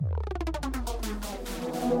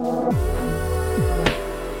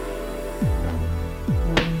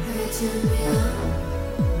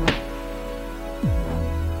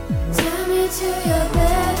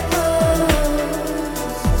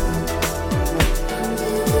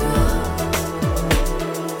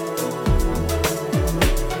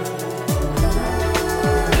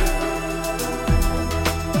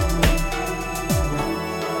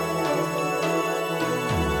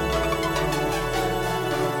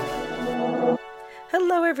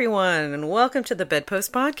Hello, everyone, and welcome to the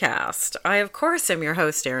Bedpost Podcast. I, of course, am your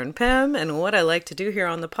host, Erin Pym, and what I like to do here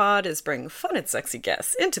on the pod is bring fun and sexy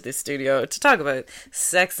guests into the studio to talk about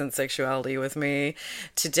sex and sexuality with me.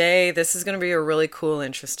 Today, this is going to be a really cool,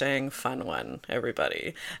 interesting, fun one,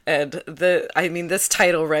 everybody. And this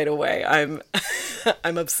title right away, I'm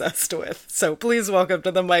obsessed with. So please welcome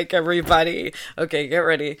to the mic, everybody. Okay, get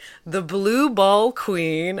ready. The blue ball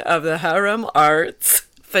queen of the harem arts,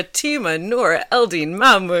 Fatima, Noor, Eldeen,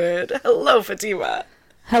 Mahmoud. Hello, Fatima.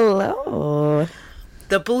 Hello.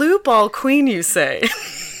 The blue ball queen, you say?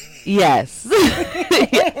 Yes.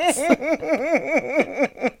 Yes.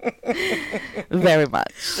 Very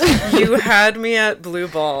much. You had me at blue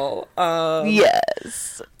ball.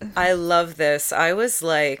 Yes. I love this. I was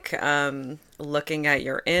like looking at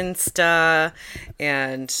your Insta,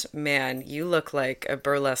 and man, you look like a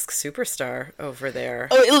burlesque superstar over there.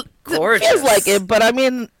 Oh, gorgeous. It feels like it, but I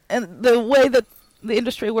mean, and the way that the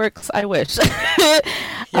industry works, I wish. Yeah.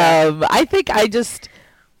 I think I just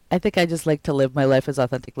like to live my life as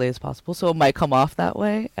authentically as possible, so it might come off that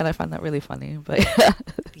way, and I find that really funny. But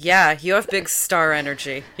yeah, you have big star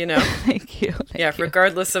energy, you know. Thank you. Thank you.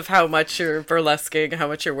 Regardless of how much you're burlesquing, how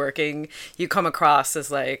much you're working, you come across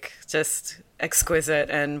as like just exquisite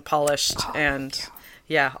and polished,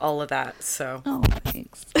 yeah, all of that. So,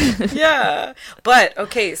 thanks. Yeah, but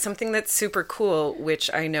okay, something that's super cool,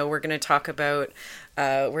 which I know we're going to talk about.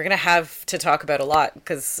 We're going to have to talk about a lot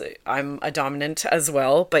because I'm a dominant as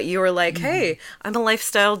well. But you were like, hey, I'm a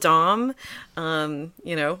lifestyle dom. Maybe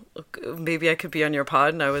I could be on your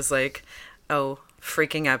pod. And I was like, oh,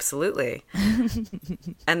 freaking absolutely.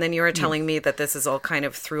 And then you were telling me that this is all kind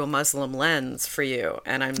of through a Muslim lens for you.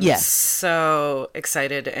 And I'm so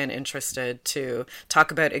excited and interested to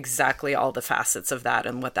talk about exactly all the facets of that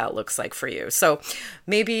and what that looks like for you. So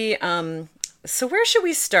maybe, so where should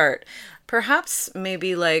we start? Perhaps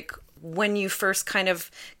maybe like when you first kind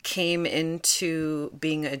of came into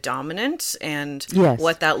being a dominant and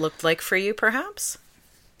what that looked like for you, perhaps?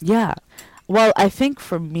 Yeah. Well, I think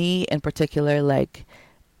for me in particular,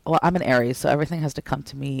 I'm an Aries, so everything has to come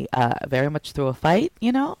to me very much through a fight,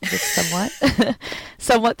 just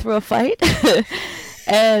somewhat through a fight.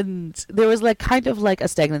 And there was kind of a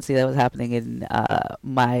stagnancy that was happening in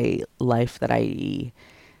my life that I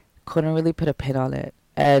couldn't really put a pin on it.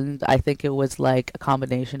 And I think it was a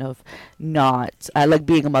combination of not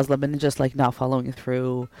being a Muslim and just not following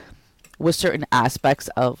through with certain aspects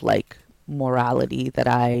of morality that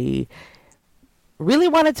I really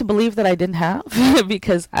wanted to believe that I didn't have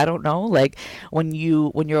because I don't know, when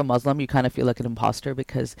you're a Muslim, you kind of feel like an imposter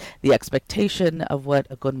because the expectation of what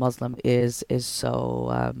a good Muslim is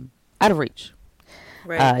so out of reach.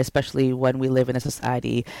 Right. Especially when we live in a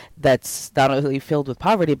society that's not only filled with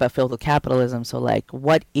poverty but filled with capitalism. So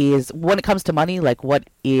when it comes to money, what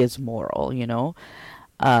is moral,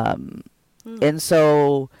 And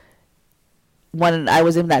so when I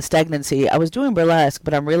was in that stagnancy, I was doing burlesque,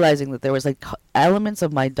 but I'm realizing that there was elements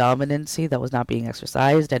of my dominancy that was not being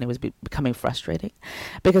exercised, and it was becoming frustrating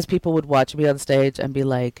because people would watch me on stage and be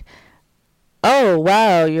like, oh,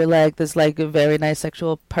 wow, you're this a very nice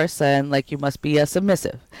sexual person, you must be a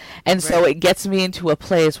submissive. And so it gets me into a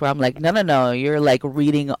place where I'm no, you're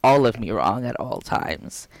reading all of me wrong at all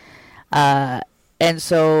times. And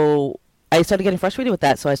so I started getting frustrated with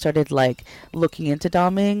that. So I started looking into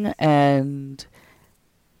doming, and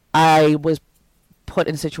I was put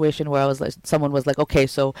in a situation where I was someone was okay,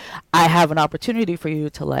 so I have an opportunity for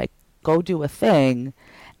you to go do a thing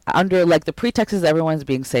under the pretext is everyone's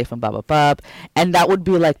being safe and blah blah blah, and that would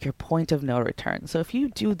be your point of no return. So if you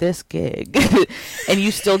do this gig and you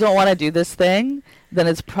still don't want to do this thing, then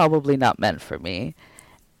it's probably not meant for me.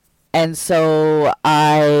 And so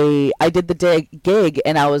I did the gig,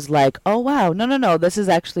 and I was oh wow, no, this is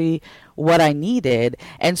actually what I needed.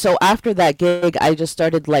 And so after that gig, I just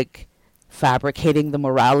started fabricating the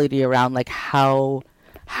morality around how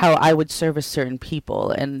I would service certain people,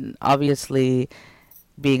 and obviously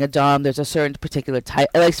being a dom, there's a certain particular type.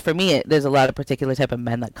 At least for me, there's a lot of particular type of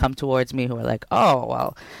men that come towards me who are like, "Oh,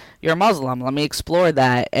 well, you're a Muslim. Let me explore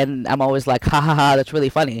that." And I'm always like, "Ha ha ha, that's really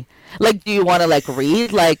funny." Like, do you want to like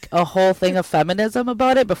read like a whole thing of feminism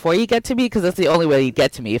about it before you get to me? Because that's the only way you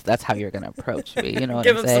get to me if that's how you're gonna approach me. You know what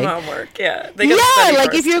Give I'm them saying? some homework. Yeah. Yeah,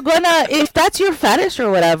 like if you're gonna, if that's your fetish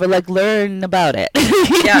or whatever, like learn about it.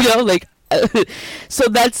 Yeah. You know, like. So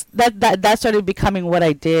that started becoming what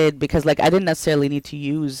I did, because like I didn't necessarily need to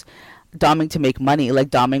use doming to make money. Like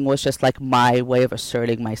doming was just like my way of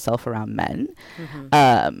asserting myself around men.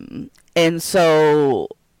 And so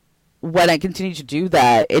when I continued to do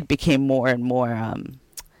that, it became more and more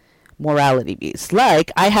morality based.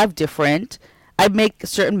 Like I make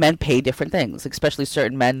certain men pay different things, especially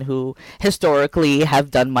certain men who historically have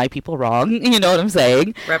done my people wrong. You know what I'm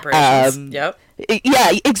saying? Reparations. Yep.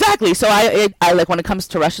 Yeah, exactly. So I like when it comes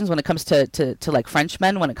to Russians, when it comes to like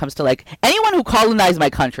Frenchmen, when it comes to like anyone who colonized my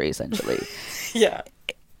country, essentially. Yeah.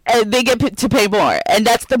 And they get to pay more, and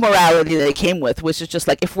that's the morality that it came with, which is just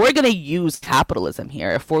like, if we're gonna use capitalism here,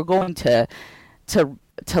 if we're going to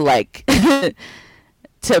like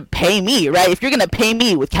to pay me, right? If you're gonna pay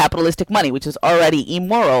me with capitalistic money, which is already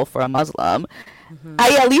immoral for a Muslim,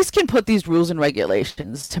 I at least can put these rules and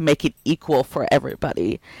regulations to make it equal for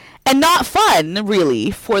everybody, and not fun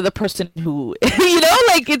really for the person who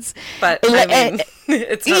like it's. But I mean,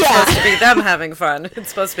 it's not supposed to be them having fun. It's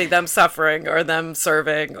supposed to be them suffering or them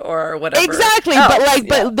serving or whatever. Exactly,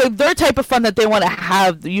 but their type of fun that they want to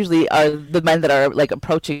have usually are the men that are like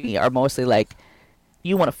approaching me are mostly like,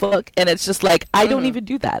 you want to fuck, and it's just like, I don't even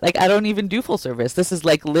do that. Like, I don't even do full service. This is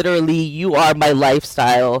like literally, you are my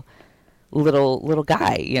lifestyle little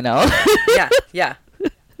guy, you know? Yeah.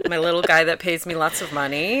 My little guy that pays me lots of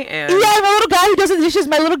money, and my little guy who does the dishes,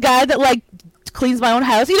 my little guy that like cleans my own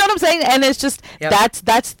house. You know what I'm saying? And it's just that's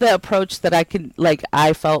the approach that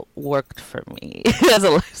I felt worked for me as a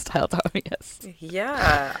lifestyle Tommy. Yes.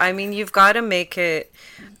 Yeah, I mean, you've got to make it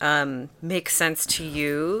make sense to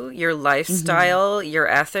you, your lifestyle, your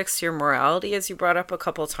ethics, your morality, as you brought up a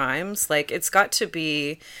couple times. Like, it's got to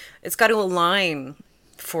align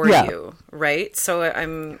for you, right? So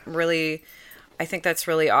I think that's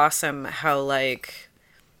really awesome how like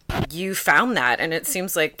you found that, and it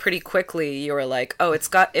seems like pretty quickly you were like, oh,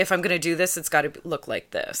 if I'm going to do this, it's got to look like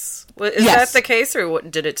this. Is that the case, or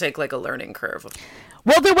did it take like a learning curve?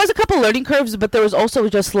 Well, there was a couple learning curves, but there was also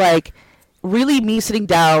just like really me sitting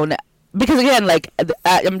down, because again, like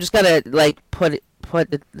I'm just gonna like put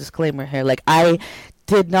a disclaimer here. Like, I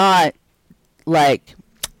did not like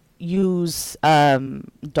use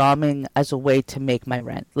doming as a way to make my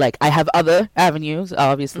rent. Like, I have other avenues,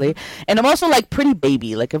 obviously, and I'm also like pretty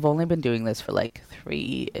baby. Like, I've only been doing this for like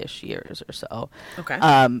 3-ish years or so. Okay.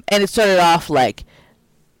 And it started off like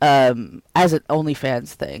as an OnlyFans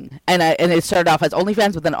thing, and it started off as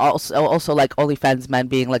OnlyFans, but then also like OnlyFans men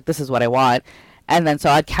being like, this is what I want, and then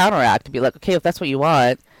so I'd counteract to be like, okay, if that's what you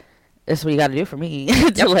want, this is what you got to do for me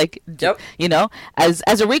to you know, as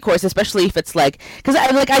a recourse, especially if it's like, because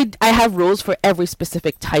I have rules for every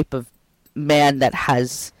specific type of man that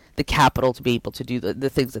has the capital to be able to do the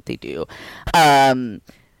things that they do, and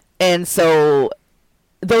so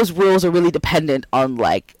those rules are really dependent on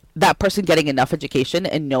like that person getting enough education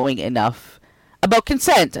and knowing enough about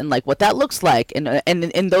consent and like what that looks like, and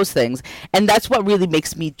those things, and that's what really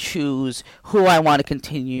makes me choose who I want to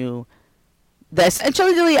continue this,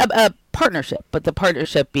 essentially a partnership, but the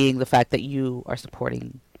partnership being the fact that you are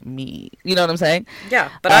supporting me. You know what I'm saying? Yeah,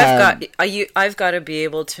 but I've got to be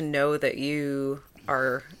able to know that you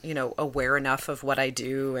are, you know, aware enough of what I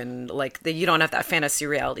do, and like that you don't have that fantasy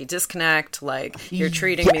reality disconnect. Like, you're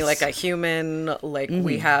treating me like a human. Like,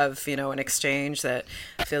 we have, you know, an exchange that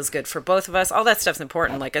feels good for both of us. All that stuff's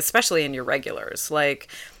important. Like, especially in your regulars. Like,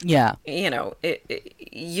 you know,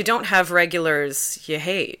 you don't have regulars you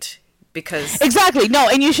hate. Because exactly,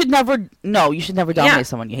 and you should never dominate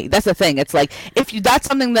someone you hate. That's the thing. It's like, if that's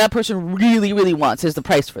something that person really, really wants, is the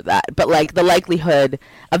price for that. But like, the likelihood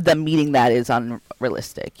of them meeting that is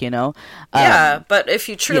unrealistic, you know? But if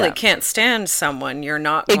you truly can't stand someone, you're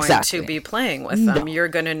not going to be playing with them. You're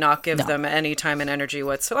going to not give them any time and energy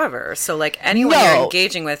whatsoever. So like, anyone you're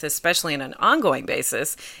engaging with, especially in an ongoing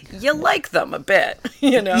basis, you like them a bit,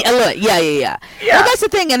 you know? Yeah. Well, that's the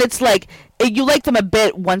thing, and it's like, you like them a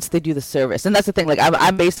bit once they do the service, and that's the thing. Like,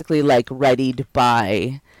 I'm basically like readied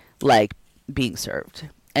by like being served,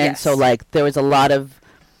 and so like there was a lot of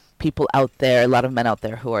people out there, a lot of men out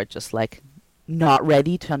there who are just like not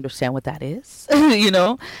ready to understand what that is, you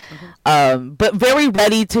know, but very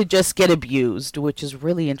ready to just get abused, which is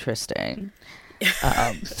really interesting.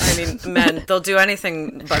 I mean, men, they'll do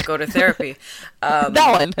anything but go to therapy. That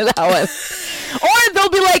one. Or they'll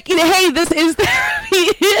be like, hey, this is therapy.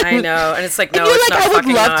 I know. And it's like, no, and you're it's like, not I would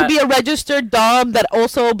fucking love not. to be a registered dom that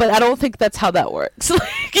also, but I don't think that's how that works.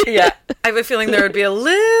 Yeah. I have a feeling there would be a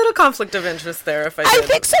little conflict of interest there if I did. I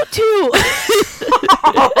think so too.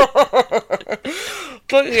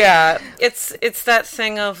 But yeah, it's that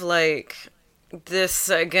thing of like this,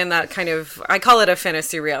 again, that kind of, I call it a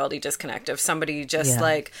fantasy reality disconnect of somebody just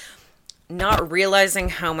like not realizing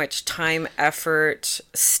how much time, effort,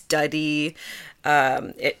 study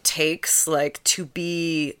it takes like to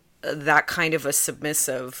be that kind of a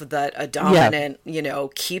submissive that a dominant,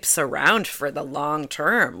 keeps around for the long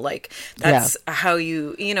term. Like that's how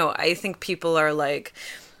I think people are like,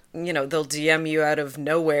 they'll DM you out of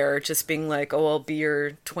nowhere just being like, oh, I'll be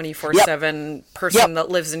your 24/7 person that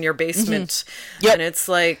lives in your basement. And it's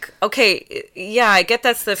like, okay, yeah, I get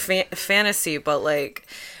that's the fantasy, but like,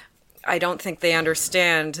 I don't think they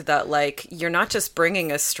understand that like you're not just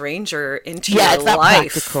bringing a stranger into your it's not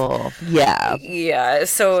life. practical. Yeah.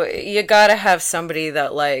 So you gotta have somebody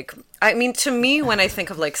that like, I mean, to me, when I think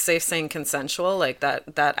of like safe, sane, consensual, like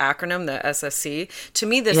that acronym, the SSC, to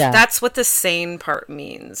me, that's what the sane part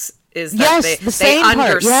means. Is that they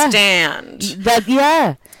understand. That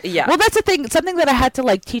well, that's the thing. Something that I had to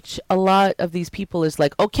like teach a lot of these people is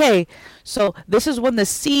like, okay, so this is when the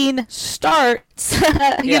scene starts. This is when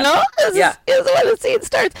the scene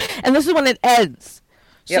starts, and this is when it ends.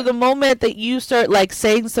 So the moment that you start like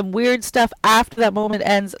saying some weird stuff after that moment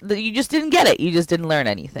ends, you just didn't get it. You just didn't learn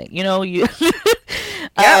anything. Or in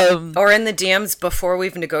the DMs before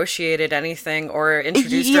we've negotiated anything or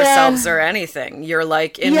introduced ourselves or anything. You're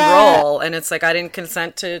like in role, and it's like, I didn't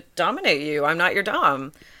consent to dominate you. I'm not your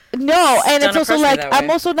dom. No, and it's also like, I'm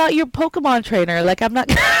also not your Pokemon trainer. Like, I'm not,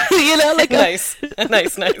 like nice.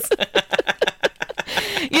 Like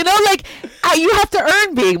you have to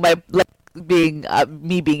earn being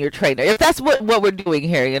me being your trainer, if that's what we're doing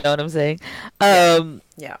here, you know what I'm saying?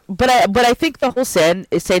 But I think the whole sane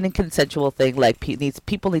and consensual thing, like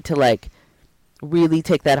people need to like really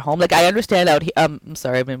take that home. Like I understand I'm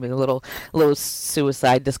sorry, I'm making a little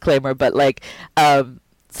suicide disclaimer, but like some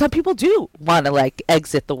people do want to like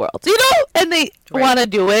exit the world, and they want to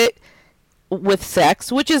do it with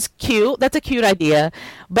sex, which is cute. That's a cute idea,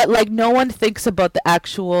 but like no one thinks about the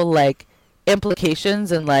actual like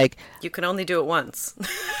implications and like you can only do it once.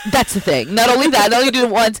 That's the thing. Not only do it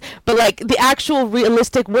once, but like the actual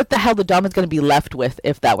realistic, what the hell the dom is going to be left with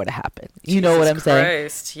if that were to happen. You know what I'm saying?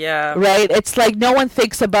 Yeah. Right? It's like no one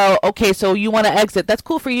thinks about, okay, so you want to exit. That's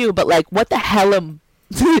cool for you, but like what the hell am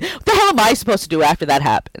I supposed to do after that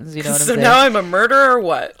happens? You know what I'm saying? So now I'm a murderer or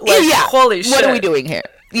what? Like, holy shit. What are we doing here?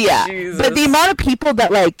 Yeah. Jesus. But the amount of people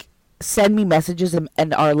that like send me messages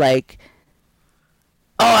and are like,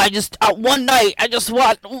 oh, I just one night. I just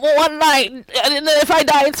want one night, and then if I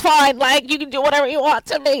die, it's fine. Like you can do whatever you want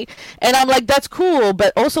to me, and I'm like, that's cool,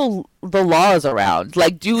 but also the law is around.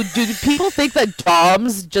 Like, do people think that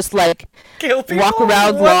doms just like walk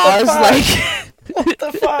around laws? Like, what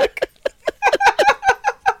the fuck?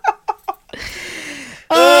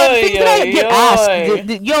 Things that I get asked,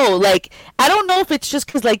 like, I don't know if it's just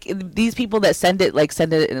because, like, these people that send it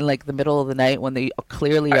in, like, the middle of the night when they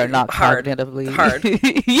clearly are not cognitively... Hard.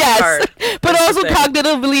 Yes, hard. But also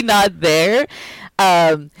cognitively not there.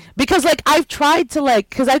 Because, like, I've tried to, like,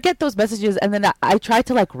 because I get those messages and then I try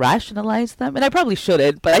to, like, rationalize them, and I probably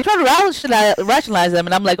shouldn't, but I try to rationalize them,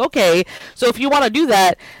 and I'm like, okay, so if you want to do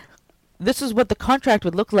that, this is what the contract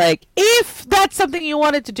would look like if that's something you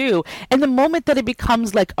wanted to do. And the moment that it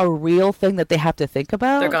becomes like a real thing that they have to think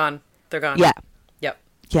about, they're gone. Yeah. Yep.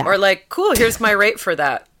 Yeah. Or like, cool, here's my rate for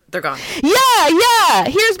that. They're gone. Yeah.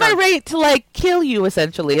 Here's my rate to like kill you,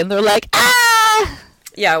 essentially. And they're like,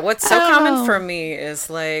 Yeah, what's so common for me is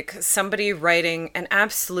like somebody writing an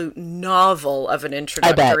absolute novel of an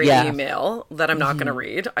introductory email that I'm not going to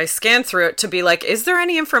read. I scan through it to be like, is there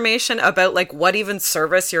any information about like what even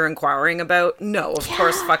service you're inquiring about? No, of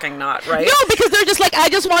course fucking not, right? No, because they're just like, I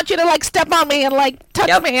just want you to like step on me and like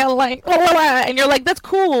touch me and like, blah, blah, blah. And you're like, that's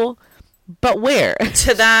cool. But where?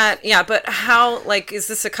 To that, yeah, but how, like, is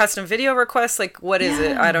this a custom video request? Like, what is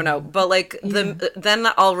it? I don't know. But, like, then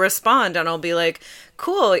I'll respond and I'll be like,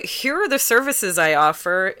 cool, here are the services I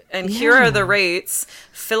offer and here are the rates.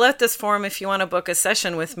 Fill out this form if you want to book a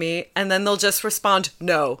session with me. And then they'll just respond,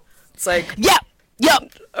 no. It's like... Yep.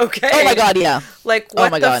 Okay. Oh, my God, yeah. Like,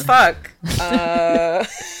 what the fuck?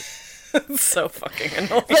 It's so fucking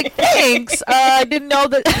annoying. Like, thanks. I didn't know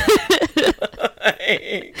that...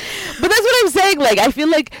 But that's what I'm saying. Like, I feel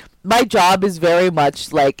like my job is very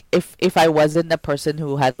much like, if I wasn't a person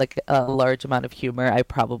who had like a large amount of humor, I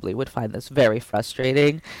probably would find this very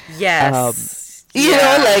frustrating. Yes. You know,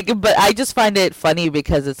 Yeah. like, but I just find it funny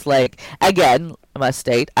because it's like, again, I must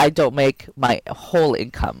state, I don't make my whole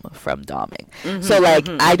income from doming. So, like,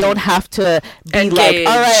 I don't have to be like,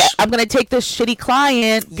 all right, Engage. I'm going to take this shitty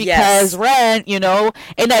client because Yes. rent, you know?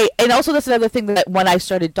 And also that's another thing that when I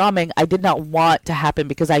started doming, I did not want to happen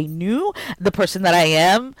because I knew the person that I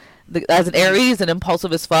am, as an Aries and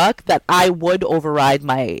impulsive as fuck, that I would override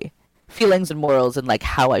my feelings and morals and like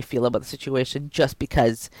how I feel about the situation just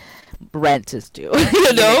because rent is due. You You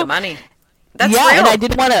make know? money. That's Yeah, real. and I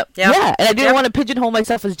didn't want to. Yep. Yeah, and I didn't Yep. want to pigeonhole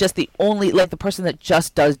myself as just the only, like, the person that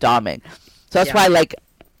just does doming. So that's Yeah. why, like,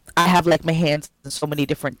 I have like my hands in so many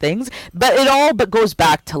different things. But it all but goes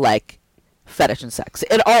back to like fetish and sex.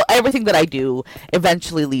 It all, everything that I do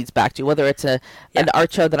eventually leads back to, whether it's Yeah. an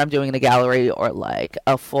art show that I'm doing in a gallery or like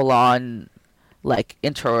a full on like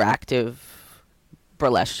interactive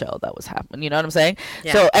burlesque show that was happening. You know what I'm saying?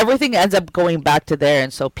 Yeah. So everything ends up going back to there,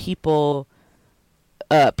 and so people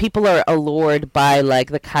are allured by like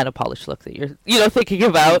the kind of polished look that you're, you know, thinking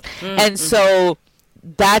about. And so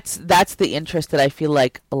that's the interest that I feel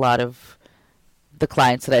like a lot of the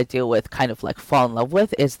clients that I deal with kind of like fall in love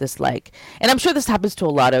with, is this like, and I'm sure this happens to a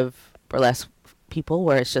lot of burlesque people,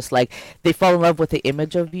 where it's just like they fall in love with the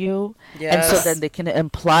image of you, and so Yes. then they can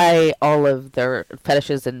imply all of their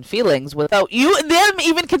fetishes and feelings without you them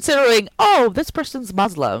even considering, oh, this person's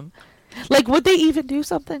Muslim, like would they even do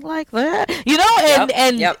something like that, you know? Yep.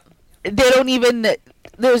 And Yep. they don't even,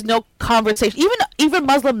 there's no conversation. Even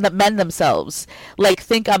Muslim men themselves like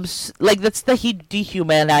think like, that's the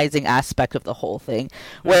dehumanizing aspect of the whole thing,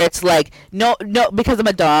 where it's like, no, because I'm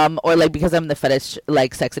a dom, or like because I'm in the fetish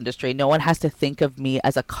like sex industry, no one has to think of me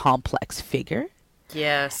as a complex figure.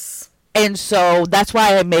 Yes. And so that's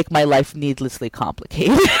why I make my life needlessly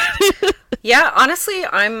complicated. Yeah, honestly,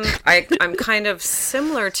 I'm kind of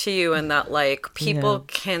similar to you in that like people Yeah.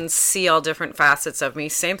 can see all different facets of me.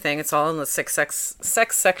 Same thing. It's all in the sex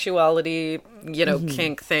sexuality, you know,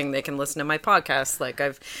 kink thing. They can listen to my podcast. Like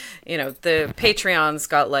I've, you know, the Patreon's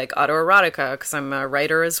got like autoerotica because I'm a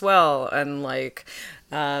writer as well, and like,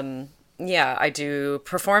 yeah, I do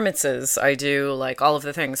performances. I do like all of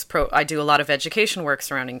the things. I do a lot of education work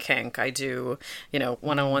surrounding kink. I do, you know,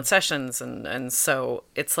 one-on-one sessions, and so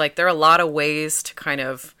it's like there are a lot of ways to kind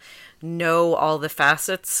of know all the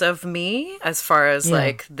facets of me as far as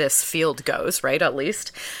like this field goes, right? At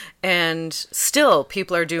least. And still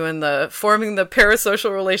people are doing forming the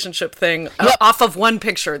parasocial relationship thing off of one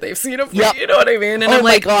picture they've seen of me. You know what I mean? And Oh I'm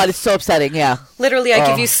my like, god, it's so upsetting. Yeah. literally, I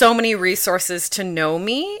give you so many resources to know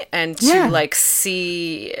me and to like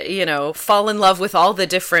see, you know, fall in love with all the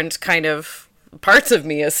different kind of parts of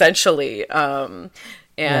me, essentially.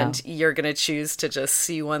 And you're going to choose to just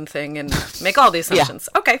see one thing and make all the assumptions.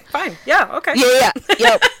 Okay, fine. Yeah, okay. Yeah.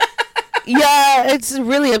 Yep. Yeah, it's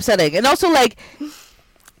really upsetting. And also like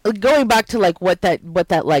going back to like what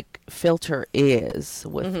that like filter is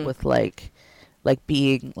with like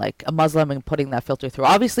being like a Muslim and putting that filter through.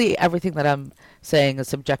 Obviously everything that I'm saying is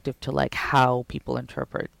subjective to like how people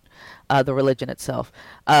interpret the religion itself.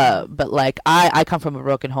 But like I come from a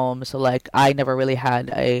broken home, so like I never really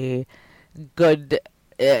had a good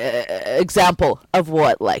example of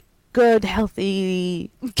what like good,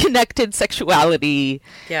 healthy, connected sexuality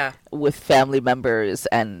with family members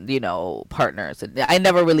and, you know, partners. And I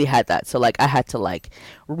never really had that. So like I had to like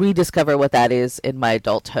rediscover what that is in my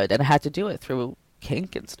adulthood, and I had to do it through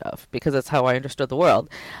kink and stuff because that's how I understood the world.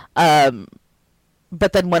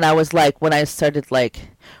 But then when I started like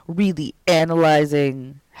really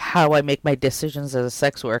analyzing how I make my decisions as a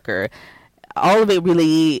sex worker, all of it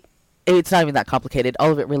really, it's not even that complicated. All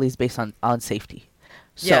of it really is based on safety.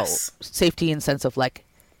 So safety in sense of like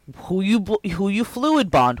who you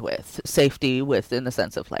fluid bond with, safety with in the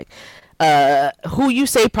sense of like who you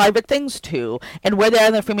say private things to, and where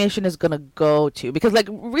that information is gonna go to. Because like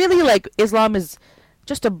really like Islam is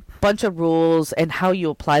just a bunch of rules and how you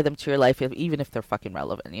apply them to your life, even if they're fucking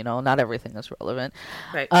relevant. You know, not everything is relevant.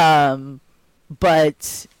 Right.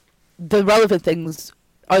 But the relevant things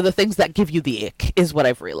are the things that give you the ick, is what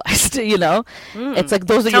I've realized. You know, it's like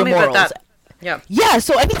those are Tell your me about morals. that. Yeah. Yeah,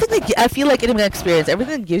 so anything that I feel like in my experience,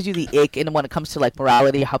 everything that gives you the ick, and when it comes to like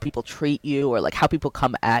morality, how people treat you, or like how people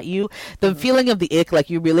come at you, the feeling of the ick,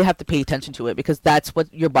 like you really have to pay attention to it, because that's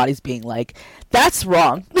what your body's being like. That's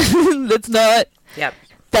wrong. That's not. Yep.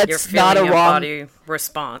 That's You're feeling not a your wrong body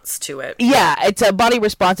response to it. Yeah, it's a body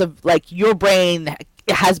response of like your brain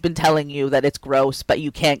has been telling you that it's gross, but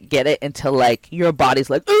you can't get it until like your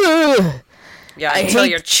body's like, ugh. Yeah, until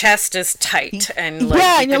your chest is tight and like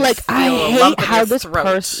yeah, and you're like, I hate how this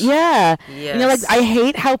person. Yeah, yes. And you're like, I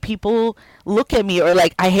hate how people look at me, or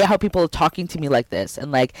like, I hate how people are talking to me like this,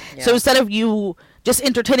 and like, so instead of you just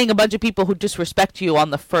entertaining a bunch of people who disrespect you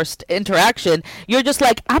on the first interaction, you're just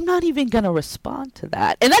like, I'm not even gonna respond to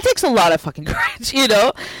that, and that takes a lot of fucking courage, you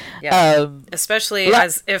know. Yeah. Especially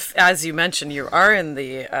as you mentioned, you are in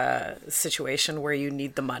the situation where you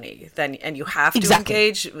need the money, then and you have to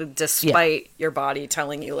engage despite your body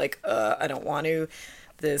telling you like, I don't want to.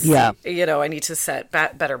 This, you know, I need to set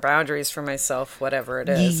better boundaries for myself, whatever it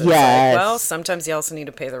is. It's like, well, sometimes you also need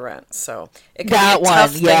to pay the rent, so it can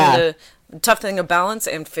be a tough thing to balance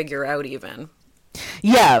and figure out even.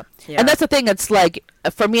 Yeah. And that's the thing. It's like,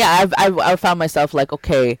 for me, I've found myself like,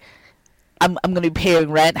 okay, I'm going to be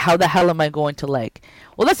paying rent. How the hell am I going to like,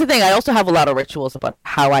 well, that's the thing. I also have a lot of rituals about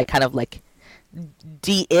how I kind of like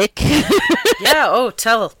de-ick. Yeah. Oh,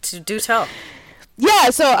 tell.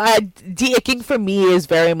 Yeah, so de-icking for me is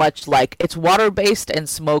very much like, it's water-based and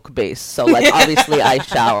smoke-based. So, like, obviously I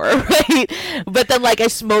shower, right? But then, like, I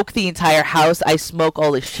smoke the entire house. I smoke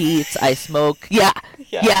all the sheets. I smoke, yeah.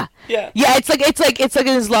 It's like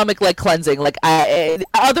an Islamic, like, cleansing. Like,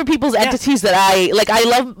 other people's entities that I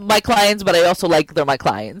love my clients, but I also like they're my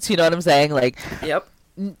clients. You know what I'm saying? Like, yep.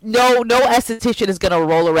 No esthetician is gonna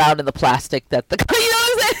roll around in the plastic that the, you know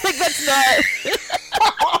what I'm saying? Like, that's not.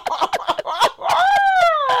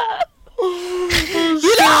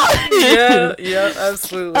 Yeah,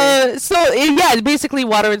 absolutely. So it's basically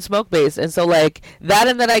water and smoke based, and so like that,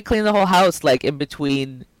 and then I clean the whole house like in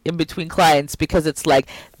between clients, because it's like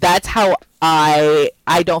that's how I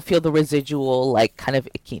don't feel the residual like kind of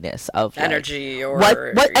ickiness of like, energy or what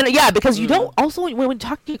and yeah, because you don't also when you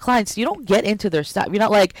talk to your clients, you don't get into their stuff. You're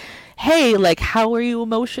not like, hey, like, how are you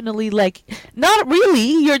emotionally? Like, not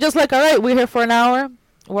really. You're just like, all right, we're here for an hour.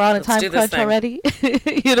 We're on a time crunch already,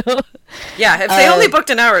 you know. Yeah, if they only booked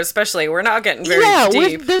an hour, especially, we're not getting very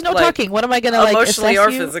deep. There's no talking. What am I gonna like emotionally or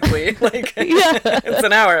physically? Like, it's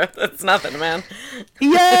an hour. That's nothing, man.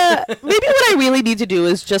 Yeah, maybe what I really need to do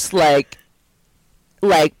is just like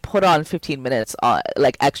put on 15 minutes on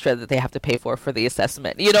like extra that they have to pay for the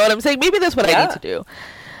assessment. You know what I'm saying? Maybe that's what I need to do.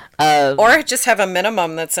 Or just have a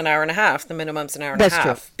minimum that's an hour and a half. The minimum's an hour and a half.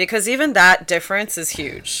 True. Because even that difference is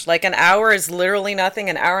huge. Like, an hour is literally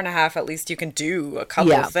nothing. An hour and a half, at least you can do a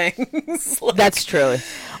couple of things. Like, that's true.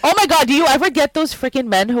 Oh my God, do you ever get those freaking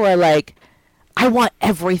men who are like, I want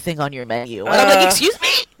everything on your menu? And I'm like, excuse me?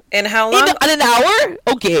 In how long? In an hour?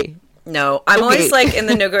 Okay. No, I'm always like in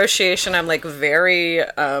the negotiation, I'm like very,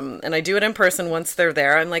 and I do it in person once they're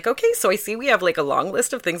there. I'm like, okay, so I see we have like a long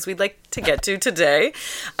list of things we'd like to get to today.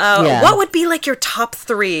 What would be like your top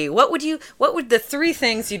three? What would the three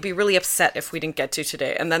things you'd be really upset if we didn't get to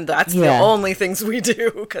today? And then that's the only things we do,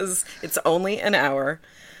 because it's only an hour.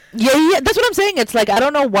 Yeah, that's what I'm saying. It's like, I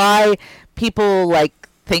don't know why people like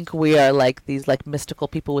think we are like these like mystical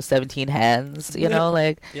people with 17 hands, you know,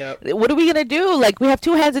 like what are we gonna do? Like, we have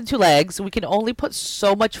 2 hands and 2 legs. We can only put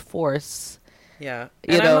so much force. Yeah,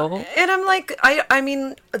 you know. I'm like, I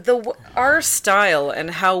mean, our style and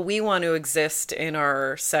how we want to exist in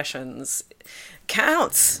our sessions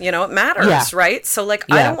counts, you know, it matters, right? So like,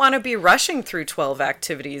 I don't want to be rushing through 12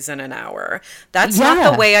 activities in an hour. That's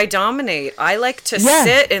not the way I dominate. I like to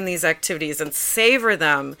sit in these activities and savor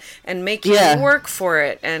them and make you work for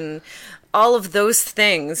it and all of those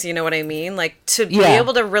things, you know what I mean? Like, to be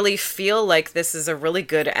able to really feel like this is a really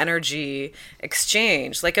good energy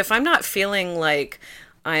exchange. Like, if I'm not feeling like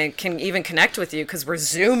I can even connect with you because we're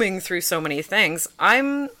zooming through so many things,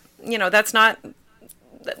 that's not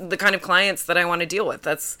the kind of clients that I want to deal with.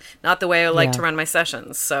 That's not the way I like to run my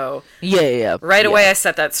sessions. So right away I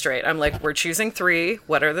set that straight. I'm like, we're choosing 3.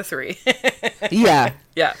 What are the 3? Yeah.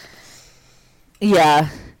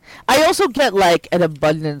 I also get like an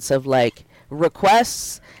abundance of like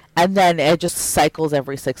requests, and then it just cycles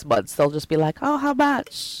every 6 months. They'll just be like, oh, how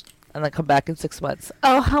much? And then come back in 6 months.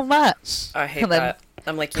 Oh, how much? I hate that.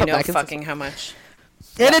 I'm like, fucking how much?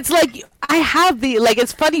 And it's like, I have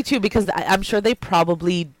it's funny too, because I'm sure they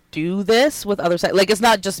probably do this with other sex, like, it's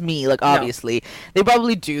not just me, like, obviously they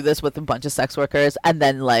probably do this with a bunch of sex workers, and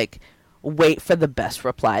then like wait for the best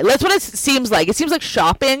reply. That's what it seems like. It seems like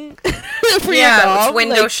shopping for your dog. It's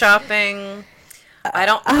window shopping.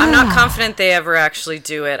 I'm not confident they ever actually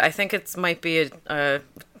do it. I think it might be a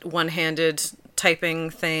one-handed typing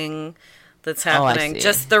thing that's happening.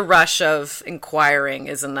 Just the rush of inquiring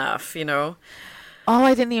is enough, you know? Oh,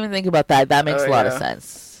 I didn't even think about that. That makes a lot of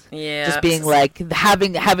sense. Yeah. Just being like,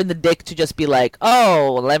 having the dick to just be like,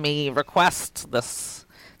 oh, let me request this.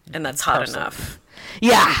 And that's hot enough.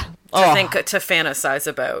 Yeah. to fantasize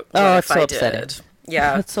about what Oh, if it's so I upsetting. did.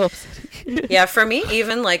 Yeah. That's so upsetting. Yeah, for me,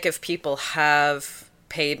 even like if people have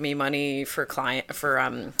paid me money for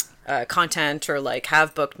content or like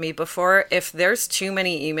have booked me before, if there's too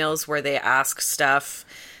many emails where they ask stuff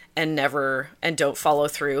and don't follow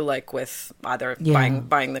through, like with either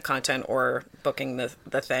buying the content or booking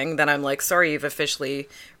the thing, then I'm like, sorry, you've officially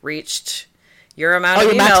reached your amount of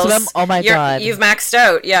your emails. maximum? Oh my God. You've maxed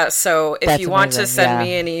out. Yeah. So if That's you want to amazing, send yeah.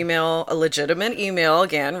 me an email, a legitimate email,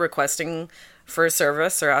 again, requesting for a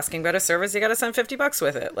service or asking about a service, you got to send $50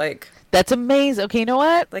 with it. Like, That's amazing. Okay, you know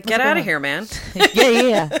what? like, get out of here, man.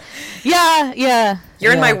 Yeah.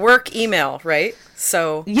 You're in my work email, right?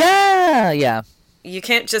 So Yeah. you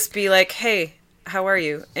can't just be like, hey, how are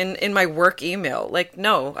you? In my work email. Like,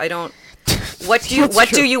 no, I don't. What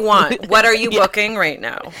do you want? What are you booking right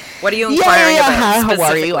now? What are you inquiring about? How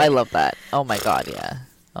are you? I love that. Oh my God, yeah.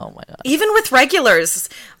 Oh my God. Even with regulars,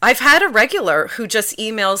 I've had a regular who just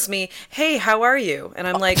emails me, hey, how are you? And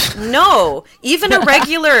I'm like, no, even a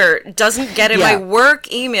regular doesn't get in my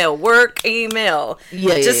work email.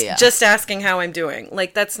 Just asking how I'm doing.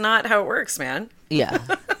 Like, that's not how it works, man. Yeah.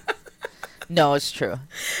 No, it's true.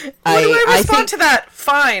 How do I respond to that?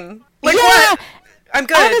 Fine. Like, what? I'm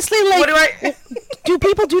good. Honestly, like, what do I... do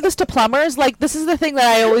people do this to plumbers? Like, this is the thing that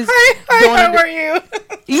I always Hi, how are you?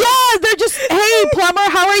 Yeah, they're just, hey, plumber,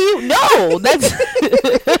 how are you? No, that's...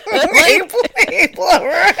 Hey,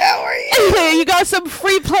 plumber, how are you? You got some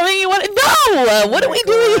free plumbing you want? No! What are we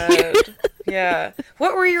doing here? Yeah.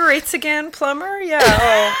 What were your rates again, plumber?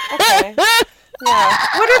 Yeah, okay. Yeah.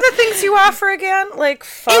 What are the things you offer again? Like,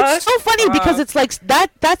 It's so funny because it's like,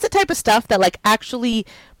 that's the type of stuff that, like, actually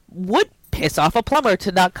would piss off a plumber to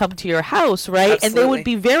not come to your house, right? Absolutely. And they would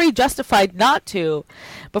be very justified not to.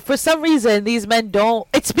 But for some reason, these men don't.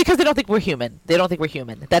 It's because they don't think we're human. They don't think we're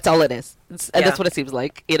human. That's all it is. And that's what it seems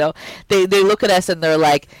like, you know? They look at us and they're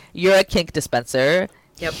like, you're a kink dispenser.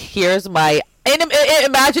 Yep. Here's my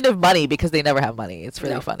imaginative money, because they never have money. It's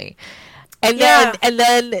really funny. And then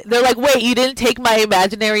they're like, wait, you didn't take my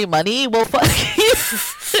imaginary money? Well, fuck you.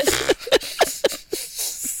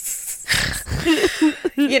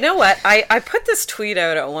 You know what? I put this tweet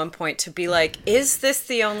out at one point to be like, is this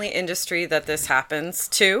the only industry that this happens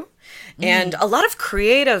to? And a lot of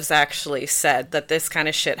creatives actually said that this kind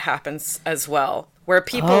of shit happens as well, where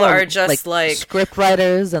people are just like script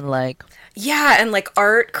writers and like... Yeah, and like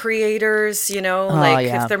art creators, you know,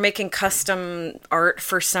 if they're making custom art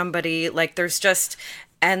for somebody, like there's just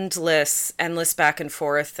endless back and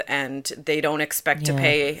forth, and they don't expect to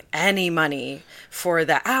pay any money for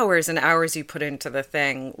the hours and hours you put into the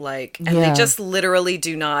thing, like, and they just literally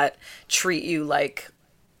do not treat you like,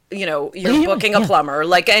 you know, you're booking a plumber,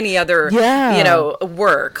 like any other, you know,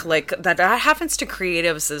 work. Like that happens to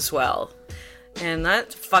creatives as well, and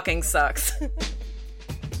that fucking sucks.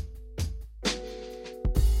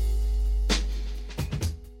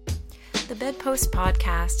 The Bedpost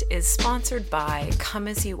Podcast is sponsored by Come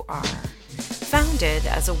As You Are. Founded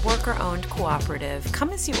as a worker-owned cooperative,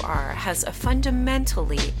 Come As You Are has a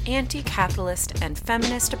fundamentally anti-capitalist and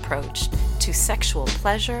feminist approach to sexual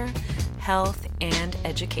pleasure, health, and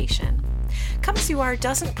education. Come As You Are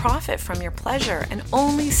doesn't profit from your pleasure and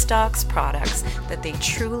only stocks products that they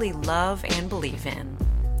truly love and believe in.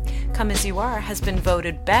 Come As You Are has been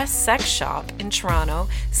voted best sex shop in Toronto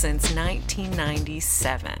since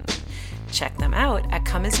 1997. Check them out at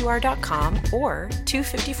comeasyouare.com or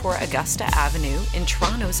 254 Augusta Avenue in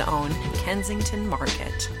Toronto's own Kensington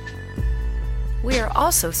Market. We are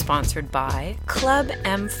also sponsored by Club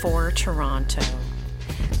M4 Toronto.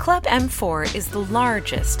 Club M4 is the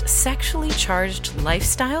largest sexually charged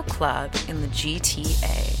lifestyle club in the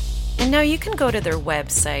GTA. And now you can go to their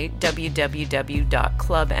website,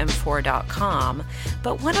 www.clubm4.com,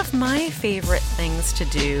 but one of my favorite things to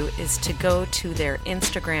do is to go to their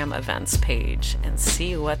Instagram events page and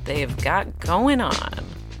see what they've got going on.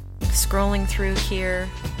 Scrolling through here,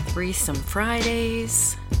 Threesome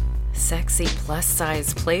Fridays, Sexy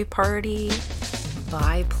Plus-Size Play Party,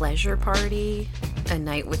 Bi Pleasure Party, a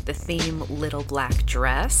night with the theme Little Black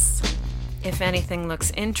Dress. If anything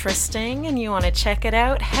looks interesting and you want to check it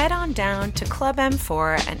out, head on down to Club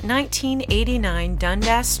M4 at 1989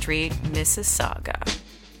 Dundas Street, Mississauga.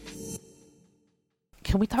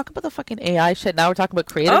 Can we talk about the fucking AI shit? Now we're talking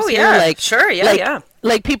about creatives. Oh, yeah. Here? Like, sure, yeah.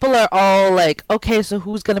 Like, people are all like, okay, so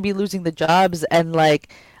who's going to be losing the jobs? And,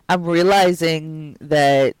 like, I'm realizing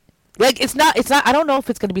that, like, it's not, I don't know if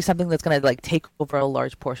it's going to be something that's going to, like, take over a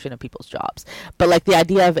large portion of people's jobs. But, like, the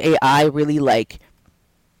idea of AI really, like,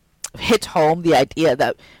 hits home the idea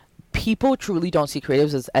that people truly don't see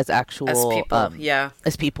creatives as As actual people, yeah.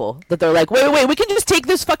 as people, that they're like, wait, we can just take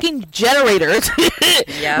this fucking generator.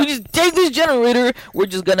 Yeah. We just take this generator, we're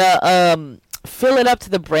just gonna fill it up to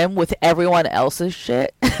the brim with everyone else's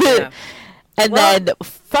shit. Yeah. And Well, then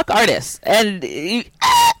fuck artists, and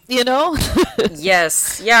you know.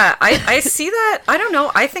 yes. Yeah. I see that. I don't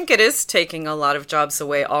know. I think it is taking a lot of jobs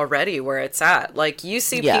away already where it's at. Like, you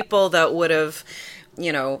see Yeah. people that would have,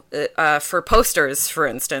 for posters, for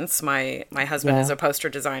instance, my husband Yeah. is a poster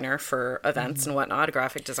designer for events and whatnot, a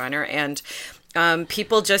graphic designer, and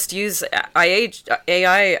people just use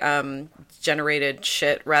AI generated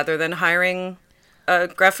shit rather than hiring a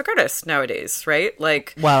graphic artist nowadays, right?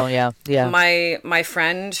 Like, Wow, yeah. my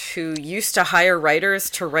friend who used to hire writers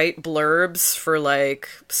to write blurbs for like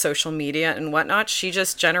social media and whatnot, she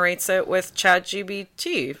just generates it with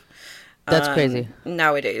ChatGPT. That's crazy.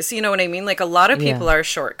 Nowadays, you know what I mean? Like, a lot of people are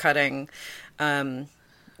shortcutting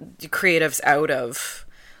creatives out of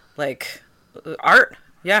like art.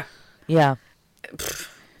 Yeah. Yeah.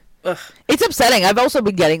 Ugh. It's upsetting. I've also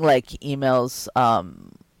been getting like emails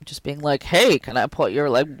just being like, "Hey, can I put your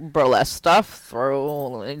like burlesque stuff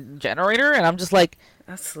through a generator?" And I'm just like,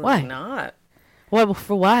 Absolutely why? not. "Why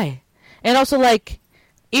for why?" And also like,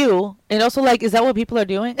 ew. And also like, is that what people are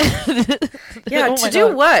doing? Yeah, Oh to my do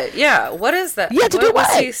God. what? Yeah, what is that? Yeah, to do what?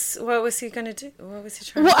 What was he gonna do? What was he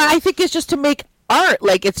trying Well, to do? I think it's just to make art.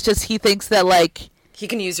 Like, it's just he thinks that like, He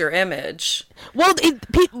can use your image. well,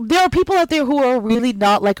 there are people out there who are really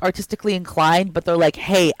not like artistically inclined, but they're like,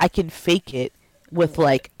 "Hey, I can fake it with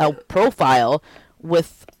like a profile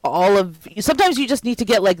with all of." Sometimes you just need to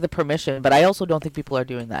get like the permission, but I also don't think people are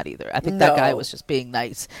doing that either. I think that guy No. was just being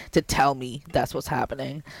nice to tell me that's what's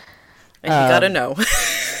happening. And you gotta know.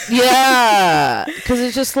 Yeah, because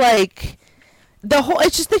it's just like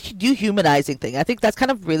it's just the dehumanizing thing. I think that's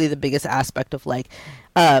kind of really the biggest aspect of like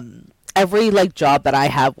every like job that I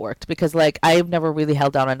have worked, because like I've never really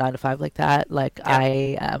held down a 9 to 5 like that. Like,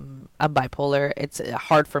 Yeah. I'm bipolar. It's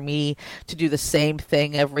hard for me to do the same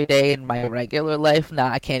thing every day in my regular life. Now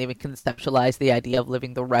I can't even conceptualize the idea of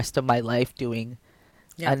living the rest of my life doing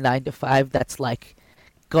Yeah. a 9 to 5 that's like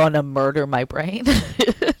gonna murder my brain.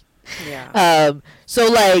 Yeah. So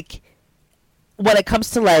like when it comes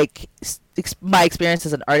to like my experience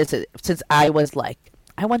as an artist, since I went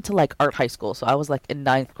to like art high school, so I was like in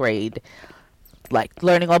 9th grade, like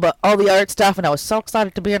learning all about all the art stuff, and I was so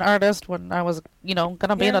excited to be an artist when I was,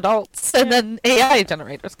 gonna be an Yeah. adult, and then AI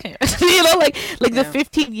generators came. like the Yeah.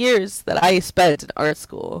 15 years that I spent in art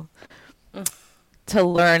school to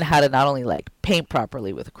learn how to not only like paint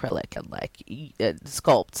properly with acrylic and like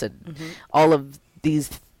sculpts and all of these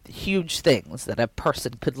huge things that a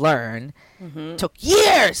person could learn took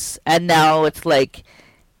years, and now it's like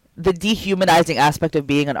the dehumanizing aspect of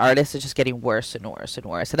being an artist is just getting worse and worse and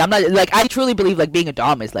worse. And I'm not like, I truly believe like being a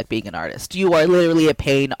dom is like being an artist. You are literally a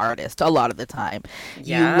pain artist a lot of the time.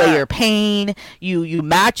 Yeah. You layer pain, you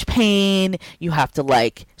match pain, you have to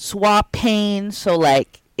like swap pain, so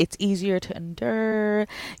like it's easier to endure.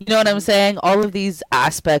 You know what I'm saying? All of these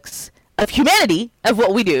aspects of humanity, of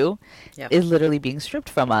what we do, Yep. is literally being stripped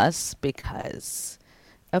from us because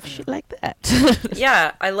of shit like that.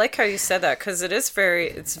 Yeah, I like how you said that, because it's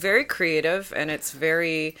very creative, and it's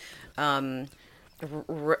very, what's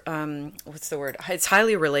the word? It's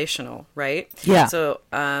highly relational, right? Yeah. So,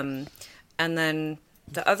 and then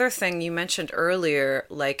the other thing you mentioned earlier,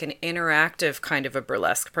 like an interactive kind of a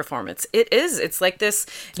burlesque performance. It's like this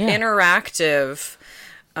interactive,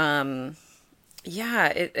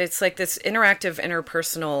 it's like this interactive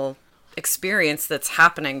interpersonal experience that's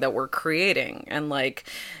happening, that we're creating, and like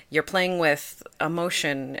you're playing with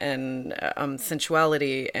emotion and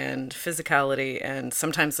sensuality and physicality and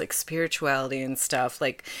sometimes like spirituality and stuff.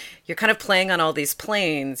 Like, you're kind of playing on all these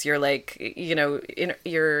planes. You're like,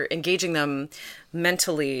 you're engaging them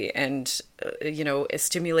mentally and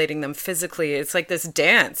stimulating them physically. It's like this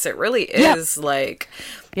dance. It really is like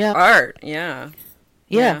art. Yeah.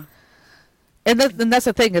 And that's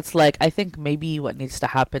the thing. It's like, I think maybe what needs to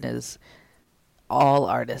happen is all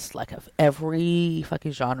artists, like of every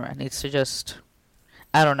fucking genre, needs to just,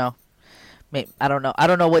 I don't know. I don't know. I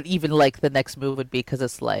don't know what even like the next move would be, because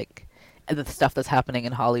it's like the stuff that's happening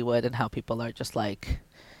in Hollywood and how people are just like,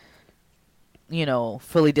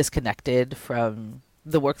 fully disconnected from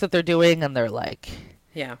the work that they're doing, and they're like,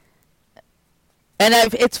 Yeah. And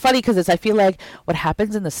it's funny because I feel like what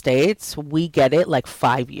happens in the States, we get it like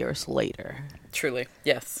 5 years later. Truly.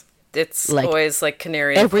 Yes. It's Like always like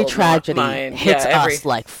canary in a every coal tragedy mine. hits Yeah, every. us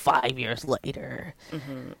like 5 years later.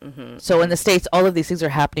 So in the States, all of these things are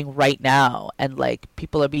happening right now, and like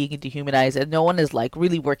people are being dehumanized, and no one is like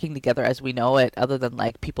really working together as we know it, other than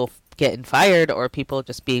like people getting fired or people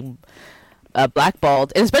just being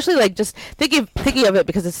blackballed. And especially like just thinking of it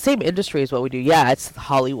because it's the same industry as what we do. Yeah, it's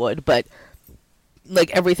Hollywood, but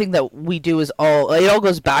like everything that we do is all it all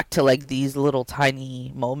goes back to like these little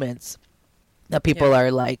tiny moments that people Yeah.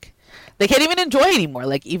 are like they can't even enjoy anymore.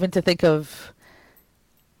 Like even to think of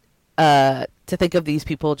these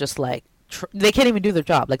people just like they can't even do their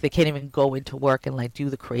job. Like they can't even go into work and like do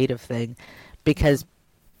the creative thing because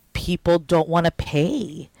people don't want to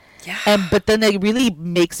pay. Yeah. And but then it really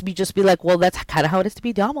makes me just be like, well, that's kind of how it is to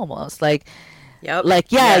be dumb almost. Yep.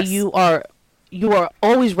 Like yeah, Yes. you are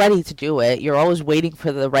always ready to do it. You're always waiting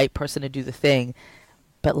for the right person to do the thing.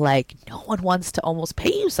 But like no one wants to almost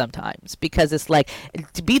pay you sometimes because it's like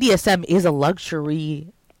BDSM is a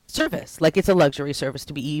luxury service. Like it's a luxury service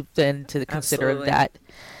to be even to consider Absolutely.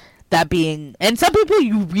 that being, and some people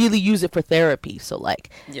you really use it for therapy.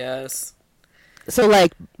 Yes. So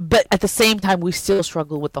like but at the same time we still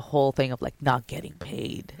struggle with the whole thing of like not getting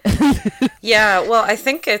paid. Yeah, well, I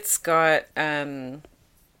think it's got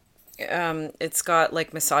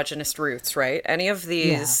like misogynist roots, right? Any of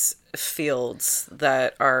these fields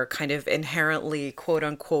that are kind of inherently quote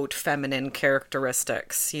unquote feminine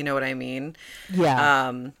characteristics, you know what I mean?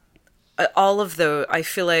 Yeah. All of the, I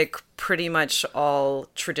feel like pretty much all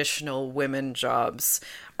traditional women jobs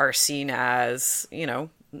are seen as,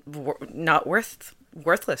 not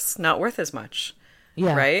worthless, not worth as much.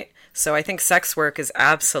 Yeah. Right? So I think sex work is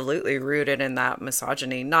absolutely rooted in that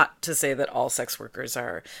misogyny. Not to say that all sex workers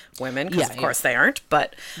are women, because Yeah, of yeah. course they aren't,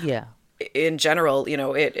 but Yeah. in general,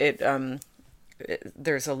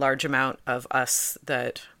 there's a large amount of us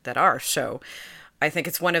that are. So I think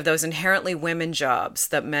it's one of those inherently women jobs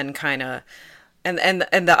that men kind of, and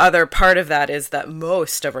the other part of that is that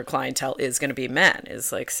most of our clientele is going to be men,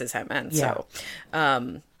 is like cishet men. Yeah.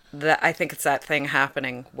 So that I think it's that thing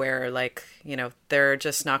happening where like, they're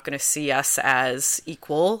just not going to see us as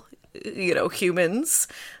equal, humans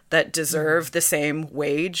that deserve the same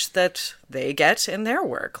wage that they get in their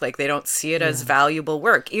work. Like they don't see it as valuable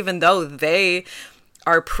work, even though they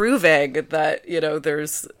are proving that,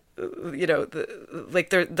 there's,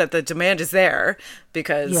 that the demand is there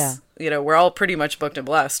because, we're all pretty much booked and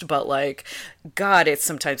blessed, but like, God, it's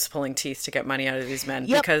sometimes pulling teeth to get money out of these men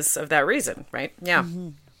because of that reason. Right. Yeah.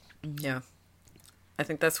 Yeah. I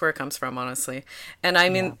think that's where it comes from, honestly. And I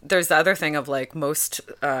mean, there's the other thing of like most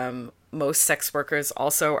sex workers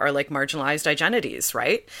also are like marginalized identities,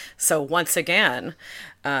 right? So once again,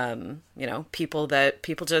 people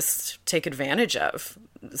just take advantage of,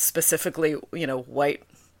 specifically, white,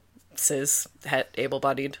 cis, het,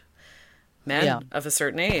 able-bodied men of a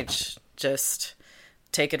certain age, just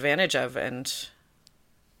take advantage of, and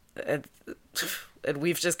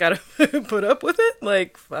we've just got to put up with it.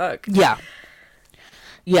 Like, fuck.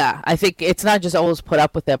 Yeah, I think it's not just always put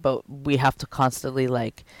up with it, but we have to constantly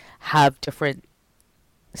like have different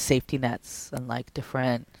safety nets and like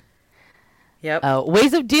different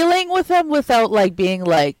ways of dealing with them without like being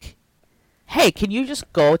like, hey, can you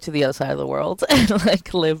just go to the other side of the world and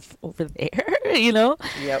like live over there?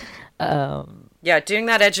 Yep. Yeah, doing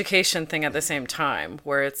that education thing at the same time,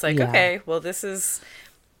 where it's like, okay, well, this is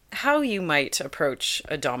how you might approach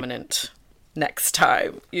a dominant next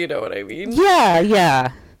time. You know what I mean?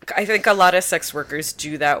 Yeah. I think a lot of sex workers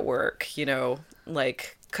do that work,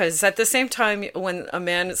 like, because at the same time, when a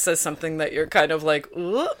man says something that you're kind of like,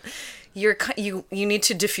 ooh, you need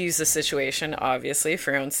to diffuse the situation, obviously,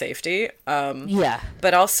 for your own safety.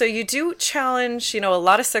 But also you do challenge, a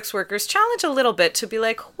lot of sex workers challenge a little bit to be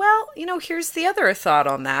like, well, here's the other thought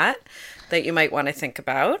on that you might want to think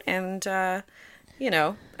about. And,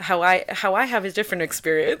 how I have a different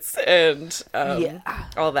experience and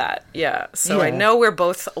all that. Yeah. So I know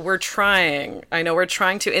we're trying. I know we're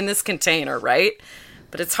trying to in this container, right?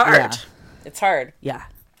 But it's hard. Yeah. It's hard. Yeah.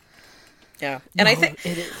 Yeah. And No, I think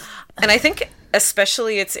it is. And I think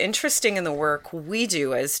especially it's interesting in the work we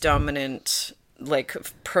do as dominant, like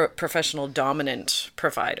professional dominant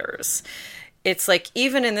providers. It's like,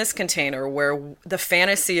 even in this container where the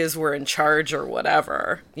fantasy is we're in charge or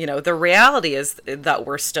whatever, the reality is that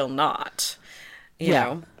we're still not, you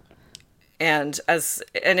know? And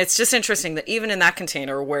it's just interesting that even in that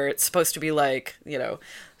container where it's supposed to be like,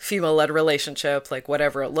 female-led relationship, like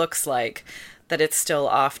whatever it looks like, that it's still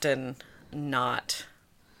often not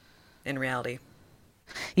in reality.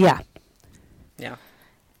 Yeah. Yeah.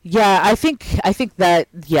 Yeah, I think the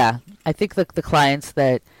clients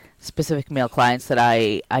that specific male clients that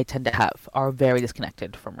I tend to have are very